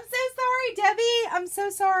buy. I'm so sorry, Debbie. I'm so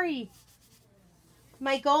sorry.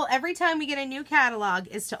 My goal every time we get a new catalog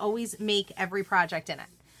is to always make every project in it,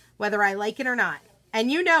 whether I like it or not.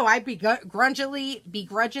 And you know I begrudgingly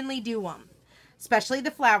do them, especially the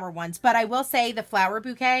flower ones. But I will say the flower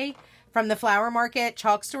bouquet from the flower market,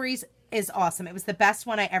 Chalk Stories, is awesome. It was the best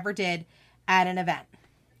one I ever did at an event.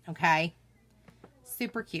 Okay?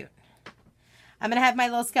 Super cute. I'm going to have my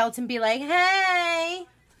little skeleton be like, hey.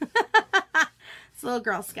 It's a little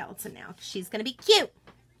girl skeleton now. She's going to be cute.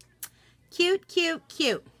 Cute, cute,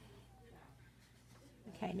 cute.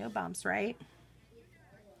 Okay, no bumps, right?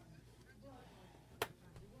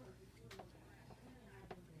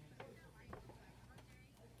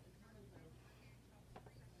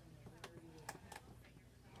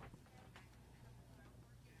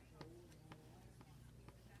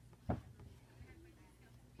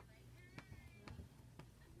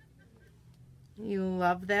 You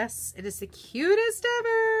love this. It is the cutest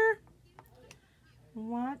ever.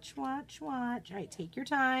 Watch, watch, watch. All right, take your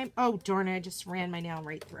time. Oh, darn it. I just ran my nail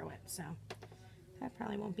right through it. So that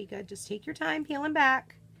probably won't be good. Just take your time peeling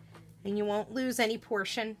back. And you won't lose any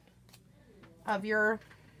portion of your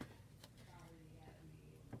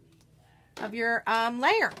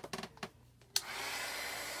layer.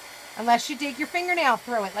 Unless you dig your fingernail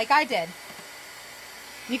through it like I did.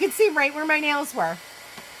 You can see right where my nails were.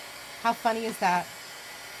 How funny is that?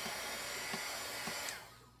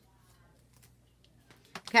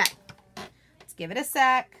 Okay. Let's give it a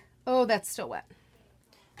sec. Oh, that's still wet.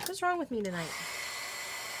 What's wrong with me tonight?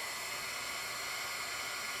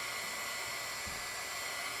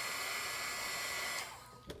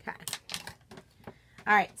 Okay.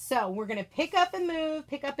 All right. So we're going to pick up and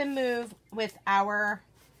move with our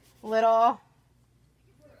little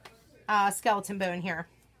skeleton bone here.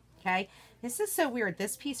 Okay. This is so weird.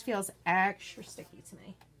 This piece feels extra sticky to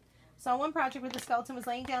me. Saw one project where the skeleton was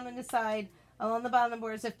laying down on his side along the bottom of the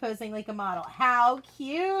board as if posing like a model. How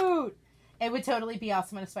cute! It would totally be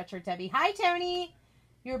awesome in a sweatshirt, Debbie. Hi, Tony.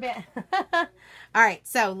 You're a bit. All right,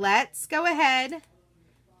 so let's go ahead.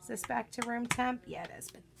 Is this back to room temp? Yeah, it is.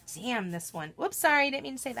 But damn, this one. Whoops, sorry. Didn't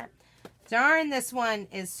mean to say that. Darn, this one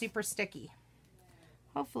is super sticky.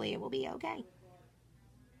 Hopefully, it will be okay.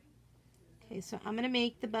 Okay, so I'm going to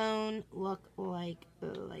make the bone look like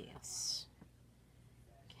this.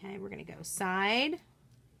 Okay, we're going to go side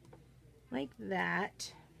like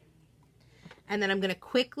that. And then I'm going to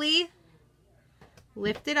quickly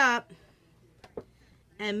lift it up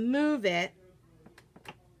and move it.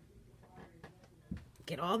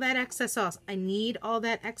 Get all that excess off. I need all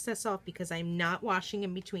that excess off because I'm not washing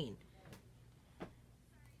in between.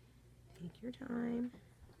 Take your time.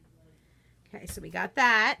 Okay, so we got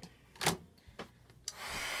that.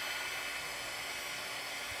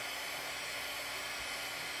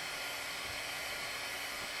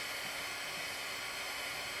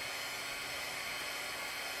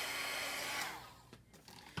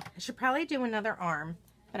 I should probably do another arm,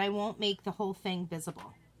 but I won't make the whole thing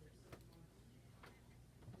visible.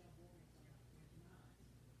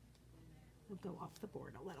 We'll go off the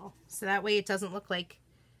board a little. So that way it doesn't look like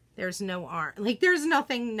there's no arm. Like there's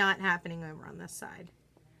nothing not happening over on this side.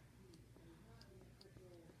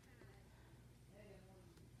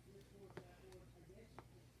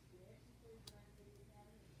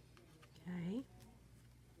 Okay.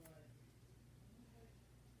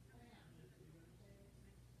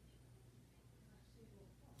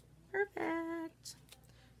 Perfect.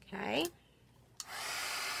 Okay.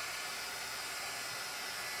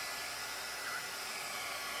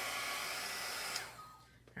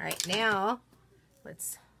 All right, now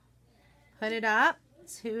let's put it up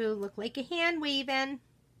to look like a hand waving.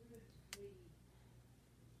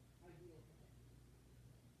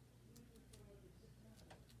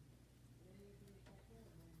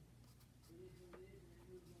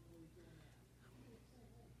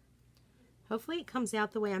 Hopefully it comes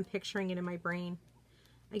out the way I'm picturing it in my brain.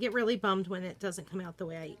 I get really bummed when it doesn't come out the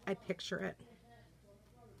way I picture it.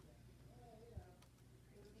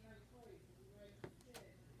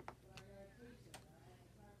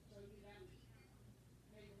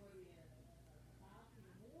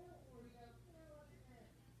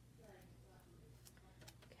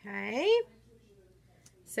 Okay.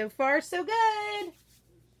 So far, so good.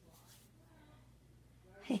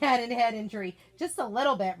 He had a head injury. Just a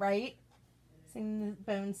little bit, right? Sing the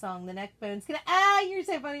bone song. The neck bone's gonna... Ah, you're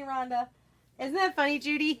so funny, Rhonda. Isn't that funny,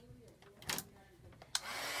 Judy?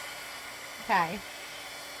 Okay.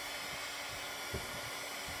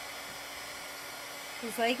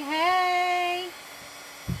 He's like, hey.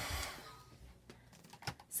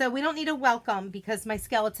 So we don't need a welcome because my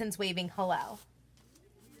skeleton's waving hello.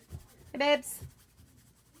 Hey, babes.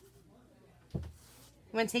 You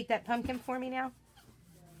want to take that pumpkin for me now?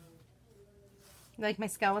 You like my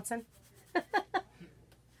skeleton?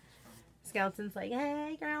 Skeleton's like,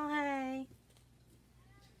 hey, girl, hey.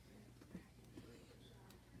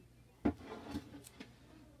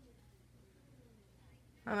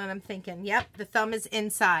 I'm thinking, yep, the thumb is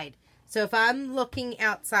inside. So if I'm looking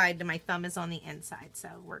outside, then my thumb is on the inside. So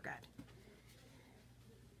we're good.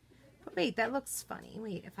 But wait, that looks funny.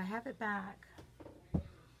 Wait, if I have it back.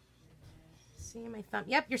 Seeing my thumb.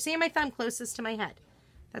 Yep, you're seeing my thumb closest to my head.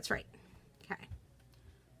 That's right. Okay.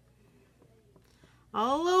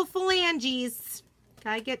 All little phalanges.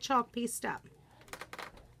 Gotta get chalk pieced up.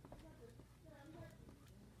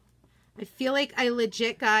 I feel like I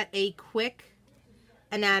legit got a quick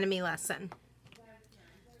anatomy lesson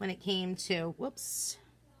when it came to, whoops,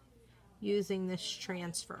 using this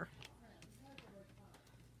transfer.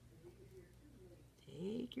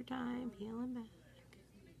 Take your time peeling back.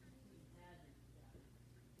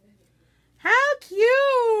 How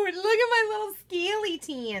cute! Look at my little scaly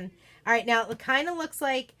tan. All right, now it kind of looks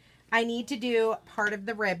like I need to do part of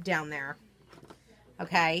the rib down there.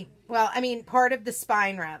 Okay. Well, I mean, part of the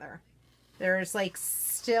spine, rather. There's like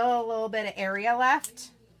still a little bit of area left.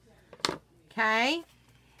 Okay.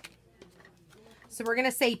 So we're going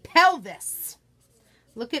to say pelvis.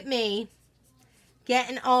 Look at me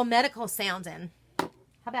getting all medical sounding. How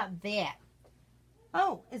about that?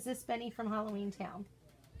 Oh, is this Benny from Halloween Town?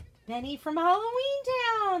 Benny from Halloween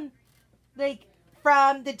Town. Like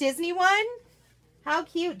from the Disney one. How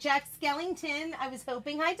cute. Jack Skellington. I was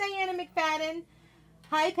hoping. Hi, Diana McFadden.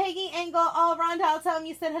 Hi, Peggy Engel. Oh, Rhonda, I'll tell him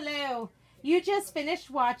you said hello. You just finished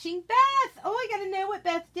watching Beth. Oh, I got to know what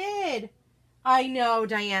Beth did. I know,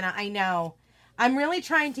 Diana. I know. I'm really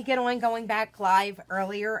trying to get on going back live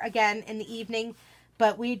earlier again in the evening.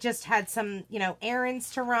 But we just had some, you know,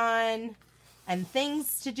 errands to run and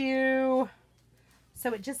things to do.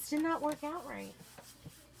 So it just did not work out right.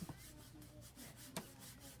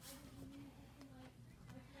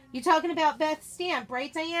 You talking about Beth's stamp,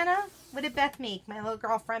 right, Diana? What did Beth make? My little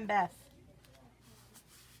girlfriend, Beth.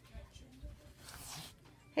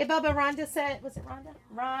 Hey, Bubba, Rhonda said, was it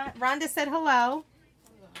Rhonda? Rhonda said hello.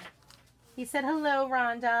 He said hello,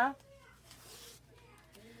 Rhonda.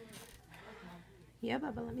 Yeah,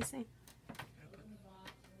 Bubba, let me see. I'm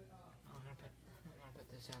gonna put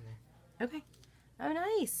this down Okay. Oh,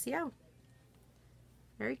 nice. Yeah.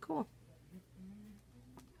 Very cool.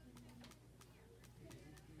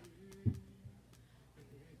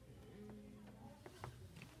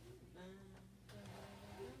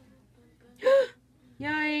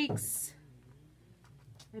 Yikes.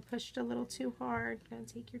 I pushed a little too hard. Gotta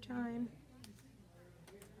take your time.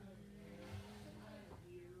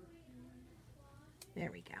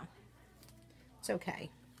 There we go. It's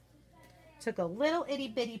okay. Took a little itty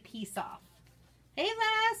bitty piece off. Hey,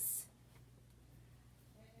 Les.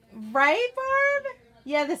 Right, Barb?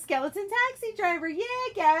 Yeah, the skeleton taxi driver. Yeah,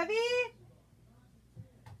 Gabby.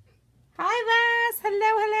 Hi, Les. Hello,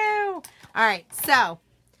 hello. All right, so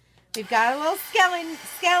we've got a little skeleton.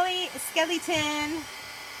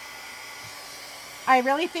 I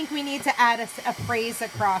really think we need to add a phrase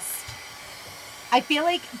across. I feel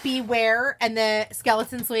like beware and the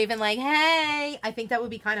skeleton's waving like, hey. I think that would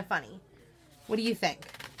be kind of funny. What do you think?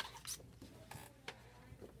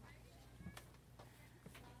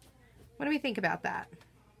 What do we think about that?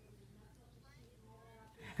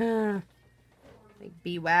 Like,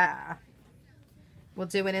 beware. We'll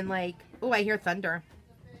do it in like, oh, I hear thunder.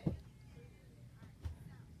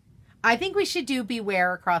 I think we should do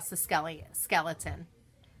beware across the skeleton.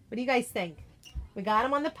 What do you guys think? We got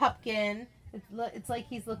him on the pumpkin. It's like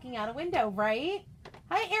he's looking out a window, right?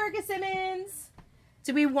 Hi, Erica Simmons.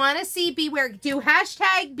 Do we want to see beware? Do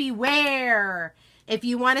hashtag beware if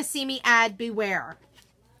you want to see me add beware.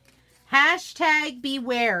 Hashtag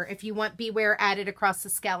beware if you want beware added across the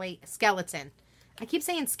skeleton. I keep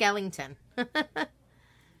saying skeleton.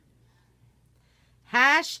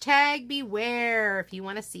 Hashtag beware if you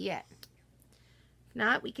want to see it. If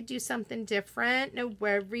not, we could do something different. No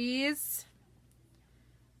worries.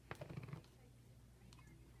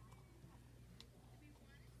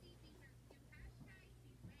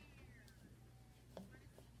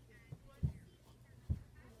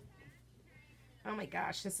 Oh my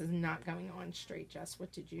gosh, this is not going on straight, Jess.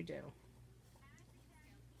 What did you do?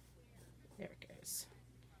 There it goes.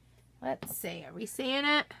 Let's see. Are we seeing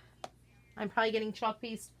it? I'm probably getting chalk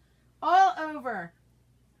paste all over.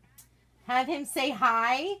 Have him say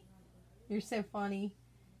hi. You're so funny.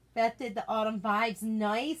 Beth did the autumn vibes.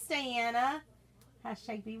 Nice, Diana.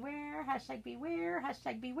 Hashtag beware. Hashtag beware.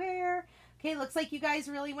 Hashtag beware. Okay, looks like you guys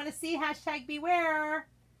really want to see hashtag beware.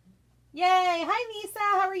 Yay. Hi, Lisa.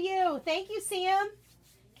 How are you? Thank you, Sam.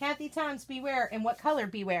 Kathy Toms, beware. And what color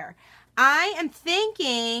beware? I am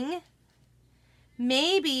thinking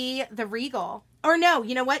maybe the Regal. Or no,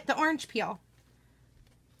 you know what? The orange peel.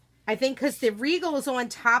 I think because the Regal is on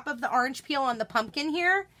top of the orange peel on the pumpkin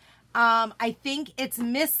here. I think it's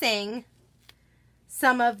missing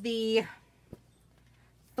some of the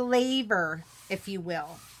flavor, if you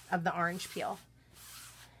will, of the orange peel.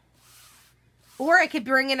 Or I could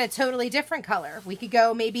bring in a totally different color. We could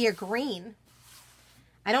go maybe a green.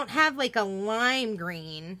 I don't have like a lime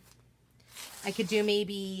green. I could do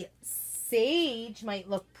maybe sage might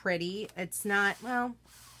look pretty. It's not, well,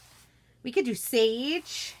 we could do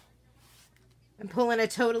sage and pull in a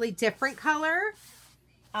totally different color.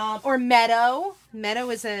 Or meadow. Meadow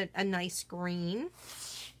is a nice green.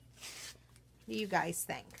 What do you guys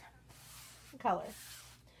think? What color?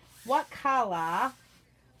 What color?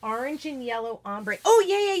 Orange and yellow ombre. Oh,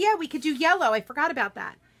 yeah. We could do yellow. I forgot about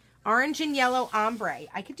that. Orange and yellow ombre.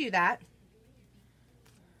 I could do that.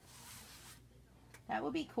 That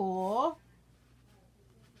would be cool.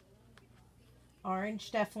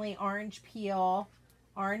 Orange, definitely orange peel.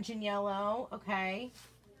 Orange and yellow. Okay.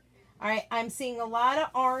 All right. I'm seeing a lot of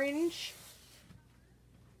orange.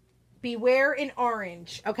 Beware in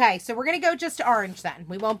orange. Okay. So we're going to go just orange then.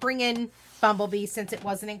 We won't bring in Bumblebee since it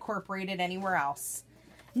wasn't incorporated anywhere else.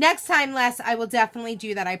 Next time, Les, I will definitely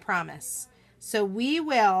do that. I promise. So we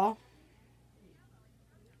will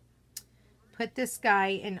put this guy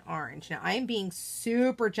in orange. Now, I am being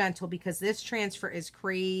super gentle because this transfer is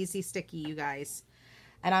crazy sticky, you guys.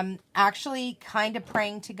 And I'm actually kind of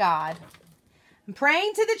praying to God. I'm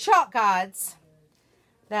praying to the chalk gods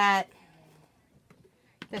that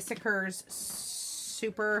this occurs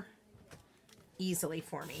super easily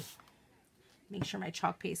for me. Make sure my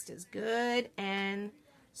chalk paste is good and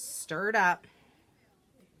stirred up.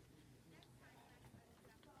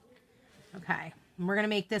 Okay. And we're going to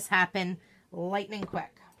make this happen lightning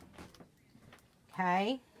quick.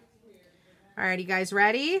 Okay. All right, you guys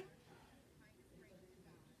ready?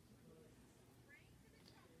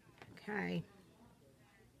 Okay.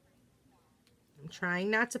 I'm trying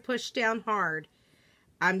not to push down hard.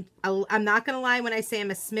 I'm not going to lie when I say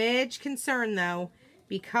I'm a smidge concerned, though,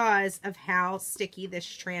 because of how sticky this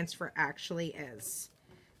transfer actually is.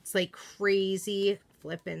 It's like crazy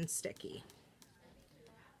flippin' sticky.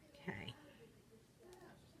 Okay.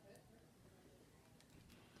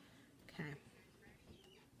 Okay.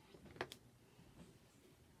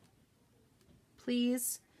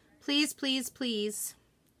 Please, please, please, please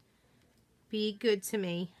be good to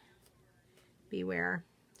me. Beware.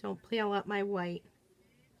 Don't peel up my white.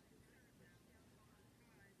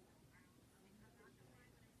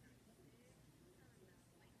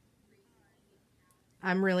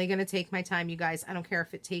 I'm really going to take my time, you guys. I don't care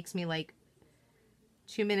if it takes me like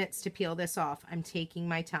 2 minutes to peel this off. I'm taking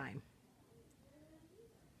my time.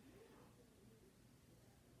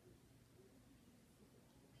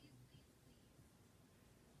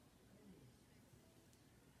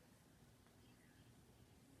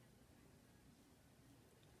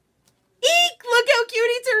 Eek! Look how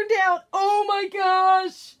cute he turned out. Oh my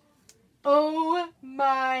gosh. Oh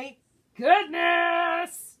my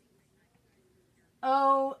goodness.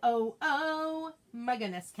 Oh my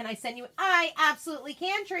goodness. Can I send you? I absolutely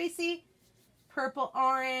can, Tracy. Purple,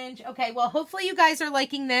 orange. Okay, well, hopefully you guys are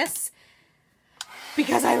liking this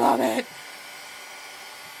because I love it.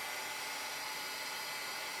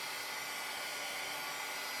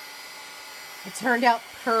 It turned out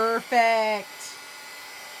perfect.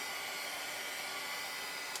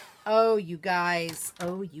 Oh, you guys.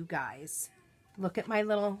 Oh, you guys. Look at my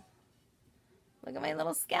little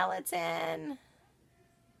skeleton.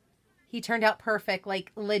 He turned out perfect,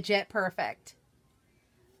 like legit perfect.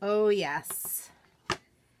 Oh, yes.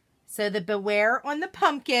 So the beware on the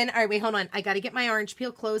pumpkin. All right, wait, hold on. I got to get my orange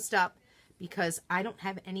peel closed up because I don't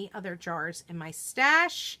have any other jars in my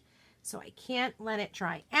stash. So I can't let it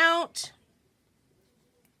dry out.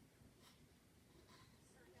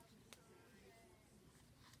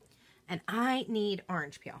 And I need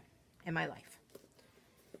orange peel in my life.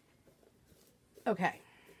 Okay.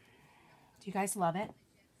 Do you guys love it?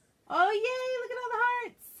 Oh, yay. Look at all the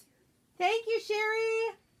hearts. Thank you,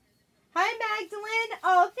 Sherry. Hi, Magdalene.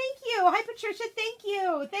 Oh, thank you. Hi, Patricia. Thank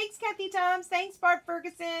you. Thanks, Kathy Toms. Thanks, Barb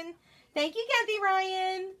Ferguson. Thank you, Kathy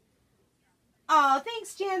Ryan. Oh,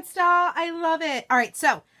 thanks, Jan Stahl. I love it. All right,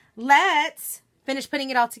 so let's finish putting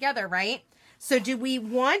it all together, right? So do we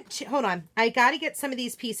want to, hold on. I got to get some of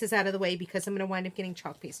these pieces out of the way because I'm going to wind up getting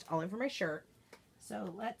chalk paste all over my shirt.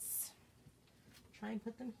 So let's try and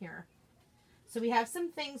put them here. So we have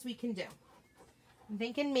some things we can do. I'm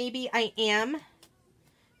thinking maybe I am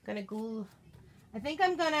going to glue. I think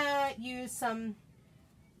I'm going to use some,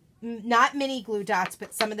 not mini glue dots,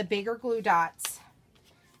 but some of the bigger glue dots.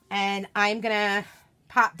 And I'm going to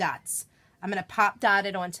pop dots. I'm going to pop dot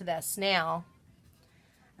it onto this. Now,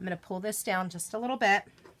 I'm going to pull this down just a little bit.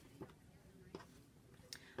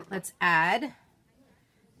 Let's add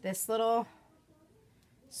this little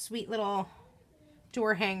sweet little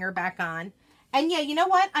door hanger back on. And yeah, you know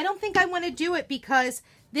what? I don't think I want to do it because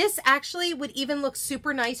this actually would even look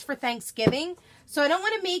super nice for Thanksgiving. So I don't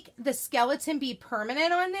want to make the skeleton be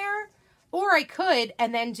permanent on there. Or I could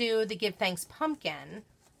and then do the Give Thanks pumpkin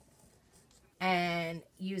and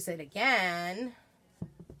use it again.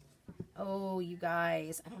 Oh, you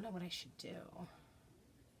guys, I don't know what I should do.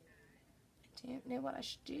 I don't know what I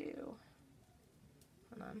should do.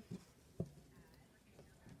 Hold on.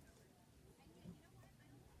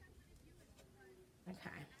 Okay.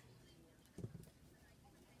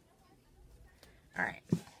 All right.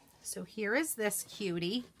 So here is this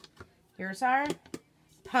cutie. Here's our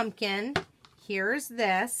pumpkin. Here's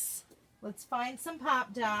this. Let's find some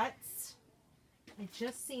pop dots. I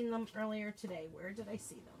just seen them earlier today. Where did I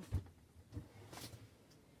see them?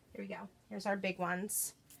 Here we go. Here's our big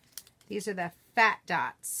ones. These are the fat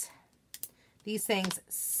dots. These things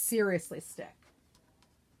seriously stick.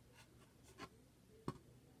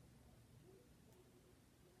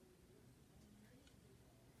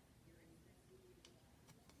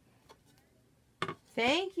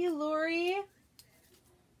 Thank you, Lori.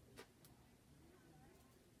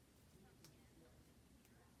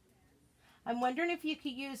 I'm wondering if you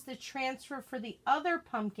could use the transfer for the other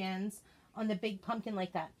pumpkins on the big pumpkin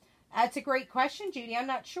like that. That's a great question, Judy. I'm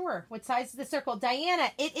not sure. What size is the circle? Diana,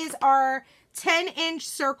 it is our 10-inch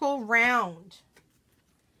circle round.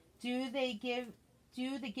 Do the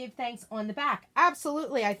give thanks on the back?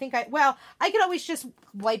 Absolutely. I think I could always just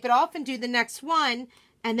wipe it off and do the next one.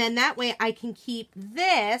 And then that way I can keep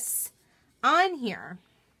this on here.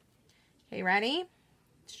 Okay, ready?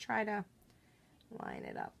 Let's try to line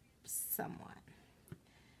it up somewhat.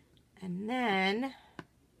 And then,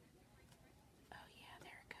 oh yeah,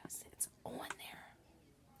 there it goes. It's on there.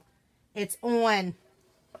 It's on.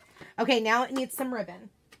 Okay, now it needs some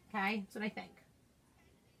ribbon. Okay, that's what I think.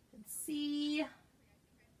 Let's see.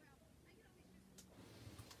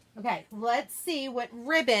 Okay, let's see what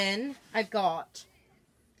ribbon I've got.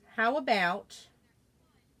 How about,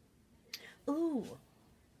 ooh,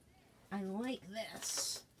 I like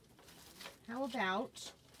this. How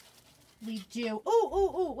about we do,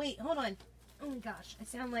 ooh, wait, hold on. Oh my gosh, I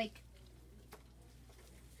sound like,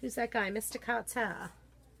 who's that guy? Mr. Couture.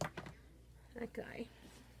 That guy.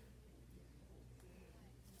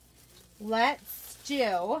 Let's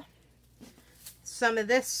do some of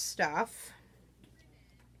this stuff.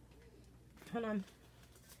 Hold on.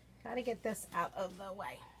 Gotta get this out of the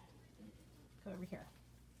way. Go over here.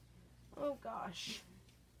 Oh gosh.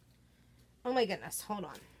 Oh my goodness. Hold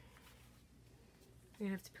on. I'm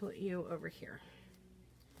gonna have to put you over here.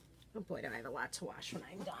 Oh boy, do I have a lot to wash when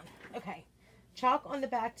I'm done. Okay. Chalk on the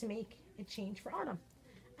back to make a change for autumn.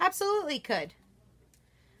 Absolutely could.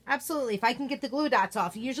 Absolutely. If I can get the glue dots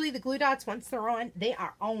off. Usually the glue dots, once they're on, they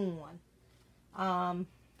are on.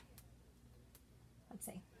 Let's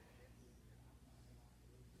see.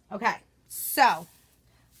 Okay. So,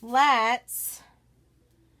 let's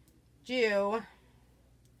do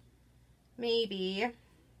maybe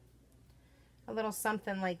a little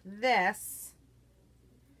something like this.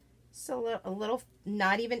 So a little,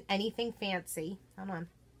 not even anything fancy. Hold on.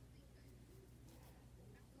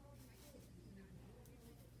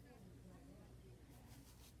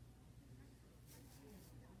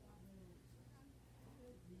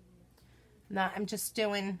 No, I'm just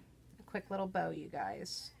doing a quick little bow, you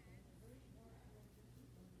guys.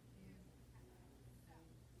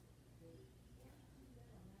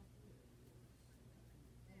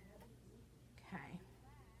 Okay.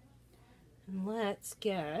 And let's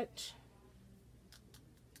get,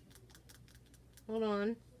 hold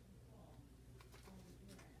on.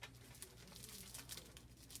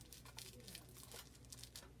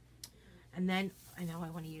 And then I know I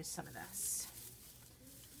want to use some of this.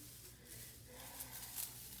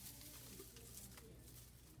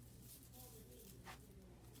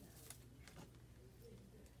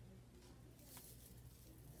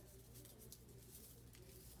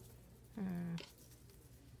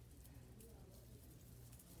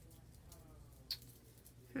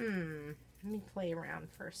 Let me play around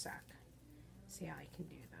for a sec. See how I can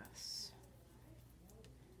do this.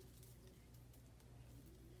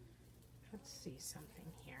 Let's see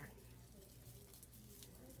something here.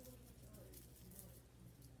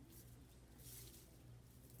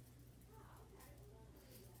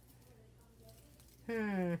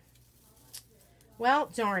 Well,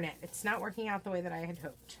 darn it. It's not working out the way that I had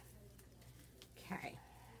hoped. Okay.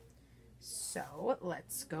 So,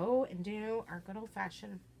 let's go and do our good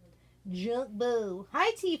old-fashioned junk bow.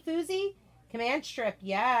 Hi, T. Fuzzy. Command strip.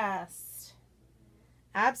 Yes.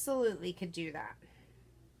 Absolutely could do that.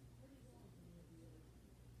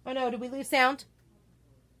 Oh, no. Did we lose sound?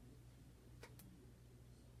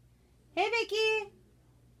 Hey, Vicky.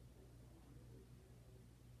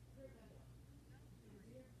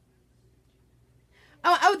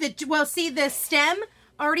 Well, see, the stem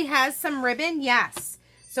already has some ribbon. Yes.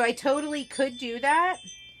 So I totally could do that.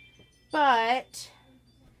 But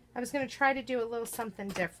I was going to try to do a little something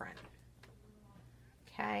different.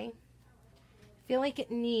 Okay. I feel like it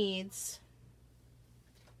needs...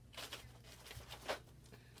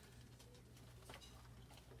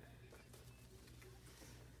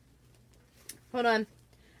 Hold on.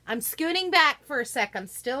 I'm scooting back for a sec. I'm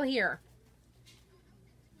still here.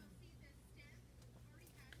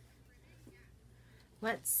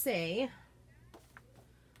 Let's see.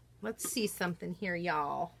 Let's see something here,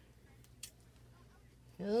 y'all.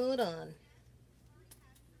 Hold on.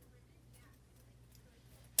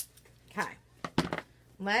 Okay.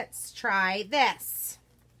 Let's try this.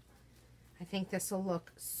 I think this will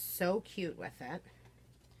look so cute with it.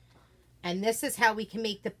 And this is how we can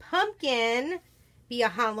make the pumpkin be a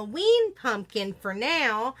Halloween pumpkin for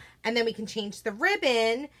now. And then we can change the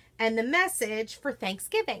ribbon and the message for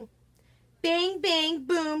Thanksgiving. Bang, bang,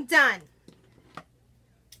 boom, done.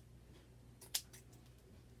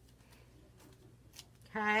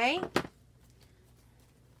 Okay.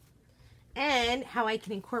 And how I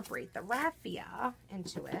can incorporate the raffia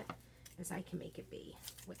into it is I can make it be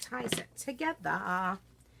what ties it together.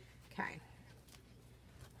 Okay.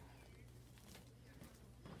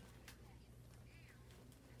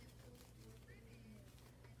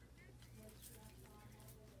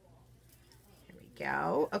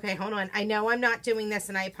 Go. Okay, hold on. I know I'm not doing this,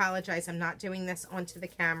 and I apologize. I'm not doing this onto the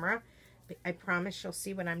camera. But I promise you'll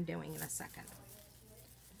see what I'm doing in a second.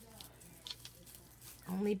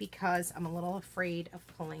 Only because I'm a little afraid of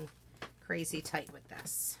pulling crazy tight with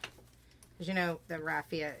this. Because you know, the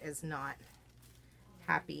raffia is not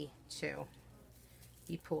happy to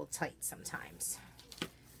be pulled tight sometimes.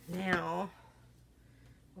 Now,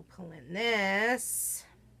 we'll pull in this.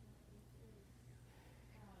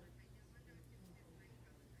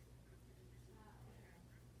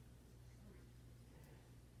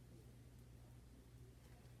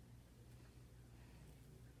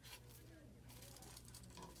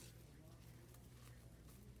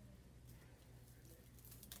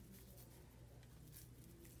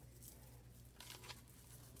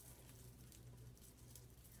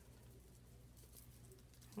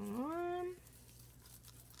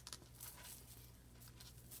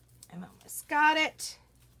 I've almost got it.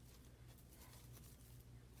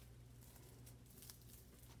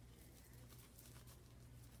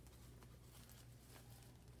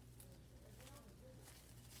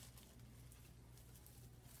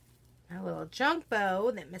 A little junk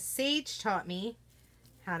bow that Miss Sage taught me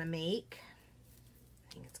how to make.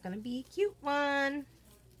 I think it's going to be a cute one.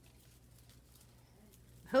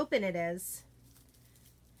 Hoping it is.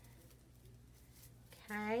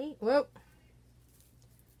 Okay. Whoa.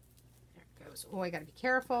 There it goes. Oh, I got to be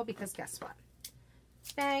careful because guess what?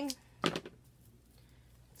 Bang.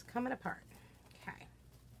 It's coming apart. Okay.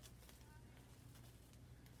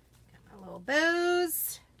 Got my little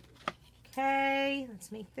bows. Okay.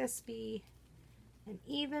 Let's make this be an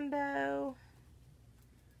even bow.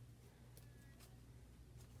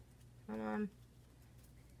 Come on.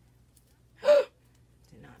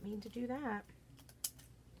 Did not mean to do that.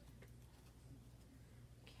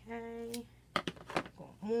 Okay. Go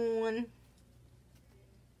on.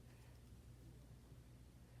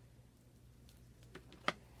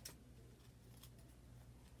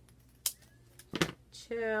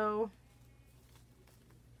 Two.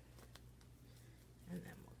 And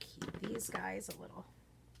then we'll keep these guys a little.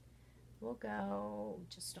 We'll go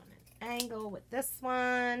just on an angle with this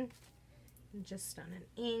one. And just on an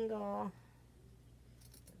angle.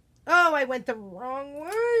 Oh, I went the wrong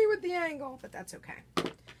way with the angle, but that's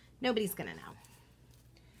okay. Nobody's gonna know.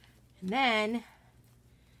 And then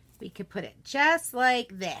we could put it just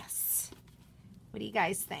like this. What do you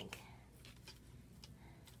guys think?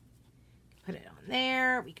 Put it on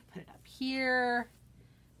there. We could put it up here.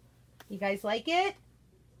 You guys like it?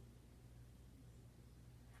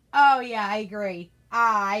 Oh, yeah, I agree.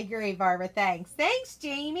 I agree, Barbara. Thanks. Thanks,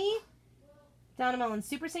 Jamie. Donna Mullen,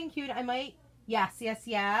 super saying cute. I might. Yes, yes,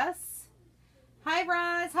 yes. Hi,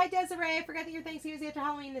 Roz. Hi, Desiree. I forgot that your Thanksgiving is after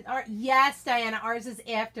Halloween. Yes, Diana. Ours is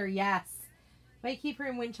after. Yes. Might keep her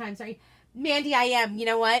in wind chimes. Sorry. Mandy, I am. You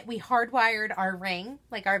know what? We hardwired our ring,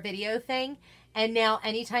 like our video thing. And now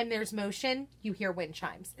anytime there's motion, you hear wind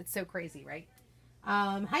chimes. It's so crazy, right?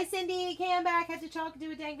 Hi, Cindy. Came back. Had to chalk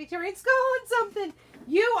do a dang Victorian skull and something.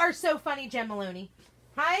 You are so funny, Jen Maloney.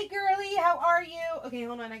 Hi, girly. How are you? Okay,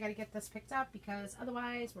 hold on. I got to get this picked up because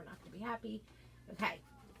otherwise we're not going to be happy. Okay.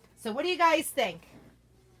 So what do you guys think?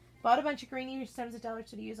 Bought a bunch of greeny stems at Dollar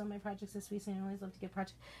to use on my projects this week. So I always love to get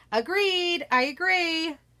projects. Agreed. I agree.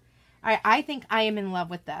 All right. I think I am in love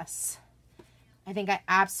with this. I think I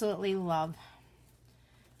absolutely love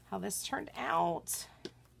how this turned out.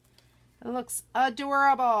 It looks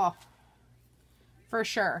adorable. For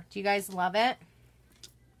sure. Do you guys love it?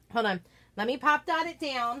 Hold on. Let me pop dot it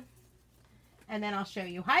down. And then I'll show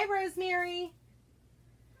you. Hi, Rosemary.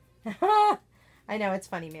 I know. It's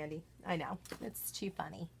funny, Mandy. I know. It's too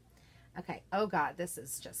funny. Okay. Oh, God. This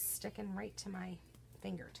is just sticking right to my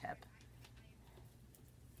fingertip.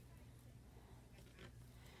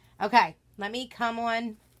 Okay. Let me come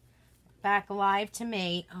on back live to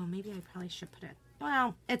me. Oh, maybe I probably should put it.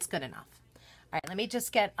 Well, it's good enough. All right. Let me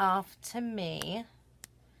just get off to me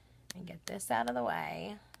and get this out of the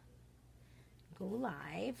way. Go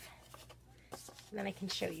live. And then I can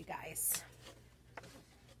show you guys.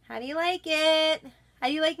 How do you like it? How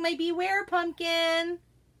do you like my Beware pumpkin?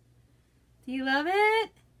 Do you love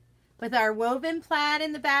it? With our woven plaid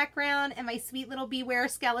in the background and my sweet little Beware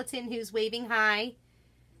skeleton who's waving hi.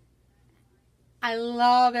 I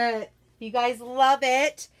love it. You guys love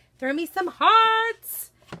it. Throw me some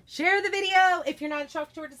hearts. Share the video if you're not a Chalk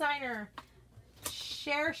Couture designer.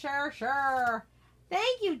 Share, share, share.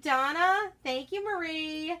 Thank you, Donna. Thank you,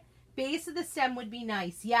 Marie. Base of the stem would be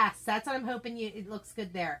nice. Yes, that's what I'm hoping it looks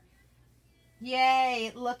good there.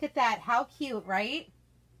 Yay, look at that. How cute, right?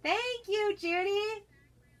 Thank you, Judy.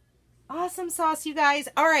 Awesome sauce, you guys.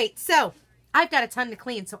 All right, so I've got a ton to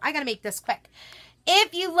clean, so I got to make this quick.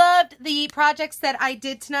 If you loved the projects that I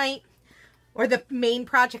did tonight, or the main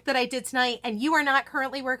project that I did tonight, and you are not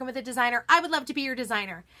currently working with a designer, I would love to be your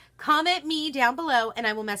designer. Comment me down below, and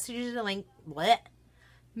I will message you the link.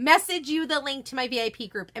 message you the link to my VIP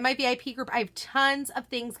group. In my VIP group, I have tons of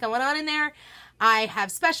things going on in there. I have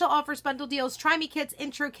special offers, bundle deals, try me kits,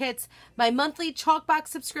 intro kits, my monthly chalk box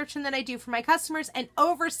subscription that I do for my customers, and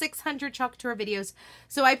over 600 Chalk Couture videos.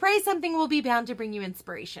 So I pray something will be bound to bring you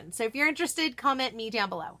inspiration. So if you're interested, comment me down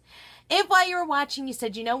below. If while you were watching you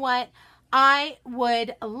said, you know what, I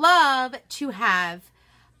would love to have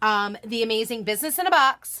the Amazing Business in a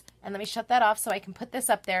Box. And let me shut that off so I can put this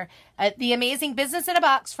up there. The Amazing Business in a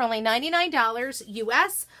Box for only $99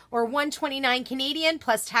 US or $129 Canadian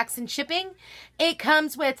plus tax and shipping. It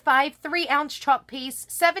comes with 5 3-ounce chalk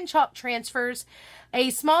pastes, 7 chalk transfers, a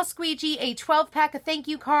small squeegee, a 12-pack of thank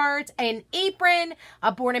you cards, an apron,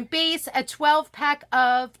 a board and base, a 12-pack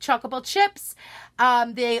of chalkable chips,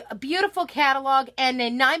 the beautiful catalog, and a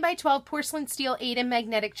 9x12 porcelain steel 8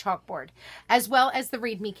 magnetic chalkboard, as well as the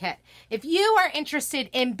Read Me kit. If you are interested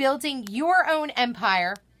in building your own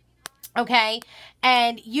empire, okay,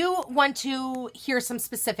 and you want to hear some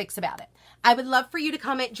specifics about it, I would love for you to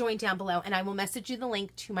comment, join down below, and I will message you the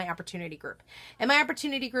link to my opportunity group. In my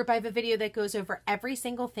opportunity group, I have a video that goes over every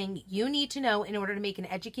single thing you need to know in order to make an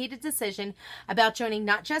educated decision about joining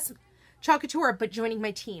not just Chalk Couture, but joining my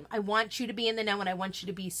team. I want you to be in the know, and I want you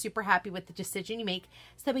to be super happy with the decision you make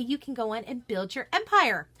so that way you can go on and build your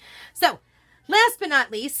empire. So, last but not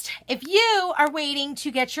least, if you are waiting to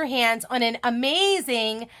get your hands on an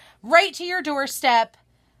amazing, right to your doorstep,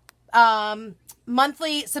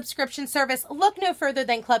 monthly subscription service, look no further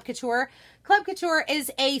than Club Couture. Club Couture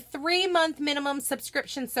is a 3-month minimum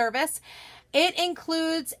subscription service. It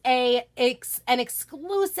includes an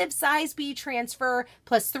exclusive size B transfer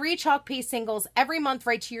plus 3 chalk paste singles every month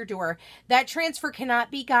right to your door. That transfer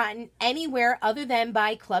cannot be gotten anywhere other than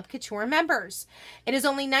by Club Couture members. It is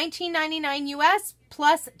only $19.99 US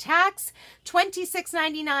plus tax,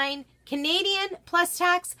 $26.99 Canadian plus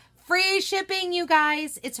tax. Free shipping, you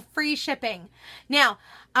guys. It's free shipping. Now,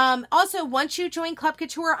 also, once you join Club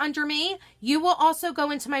Couture under me, you will also go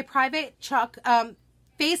into my private Chalk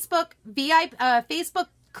Facebook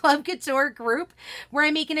Club Couture group, where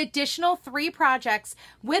I make an additional 3 projects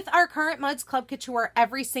with our current Muds Club Couture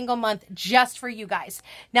every single month just for you guys.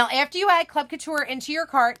 Now, after you add Club Couture into your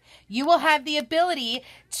cart, you will have the ability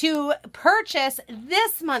to purchase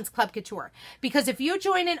this month's Club Couture. Because if you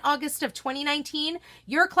join in August of 2019,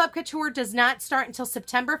 your Club Couture does not start until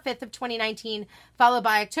September 5th of 2019, followed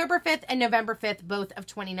by October 5th and November 5th, both of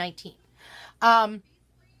 2019.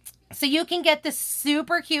 So you can get this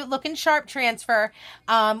super cute looking sharp transfer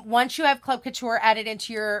once you have Club Couture added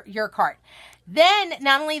into your cart. Then,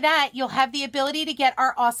 not only that, you'll have the ability to get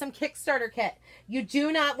our awesome Kickstarter kit. You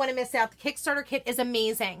do not want to miss out. The Kickstarter kit is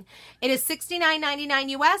amazing. It is $69.99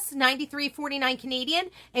 US, $93.49 Canadian.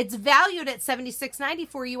 It's valued at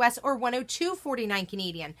 $76.94 US or $102.49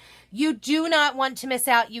 Canadian. You do not want to miss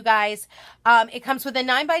out, you guys. It comes with a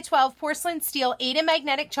 9x12 porcelain steel 8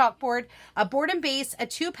 magnetic chalkboard, a board and base, a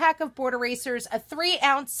 2-pack of board erasers, a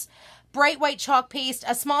 3-ounce bright white chalk paste,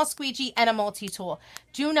 a small squeegee, and a multi-tool.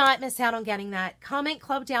 Do not miss out on getting that. Comment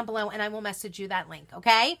club down below and I will message you that link,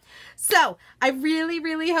 okay? So, I really,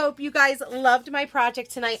 really hope you guys loved my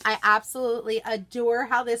project tonight. I absolutely adore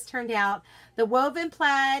how this turned out. The woven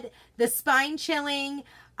plaid, the spine chilling,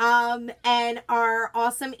 and our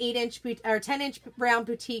awesome 8-inch or 10-inch round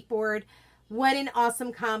boutique board. What an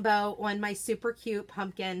awesome combo on my super cute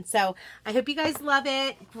pumpkin. So I hope you guys love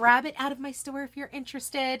it. Grab it out of my store if you're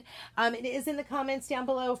interested. It is in the comments down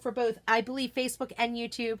below for both, I believe, Facebook and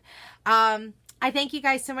YouTube. I thank you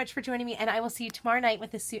guys so much for joining me, and I will see you tomorrow night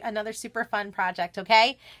with another super fun project,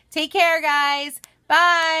 okay? Take care, guys.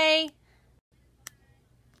 Bye.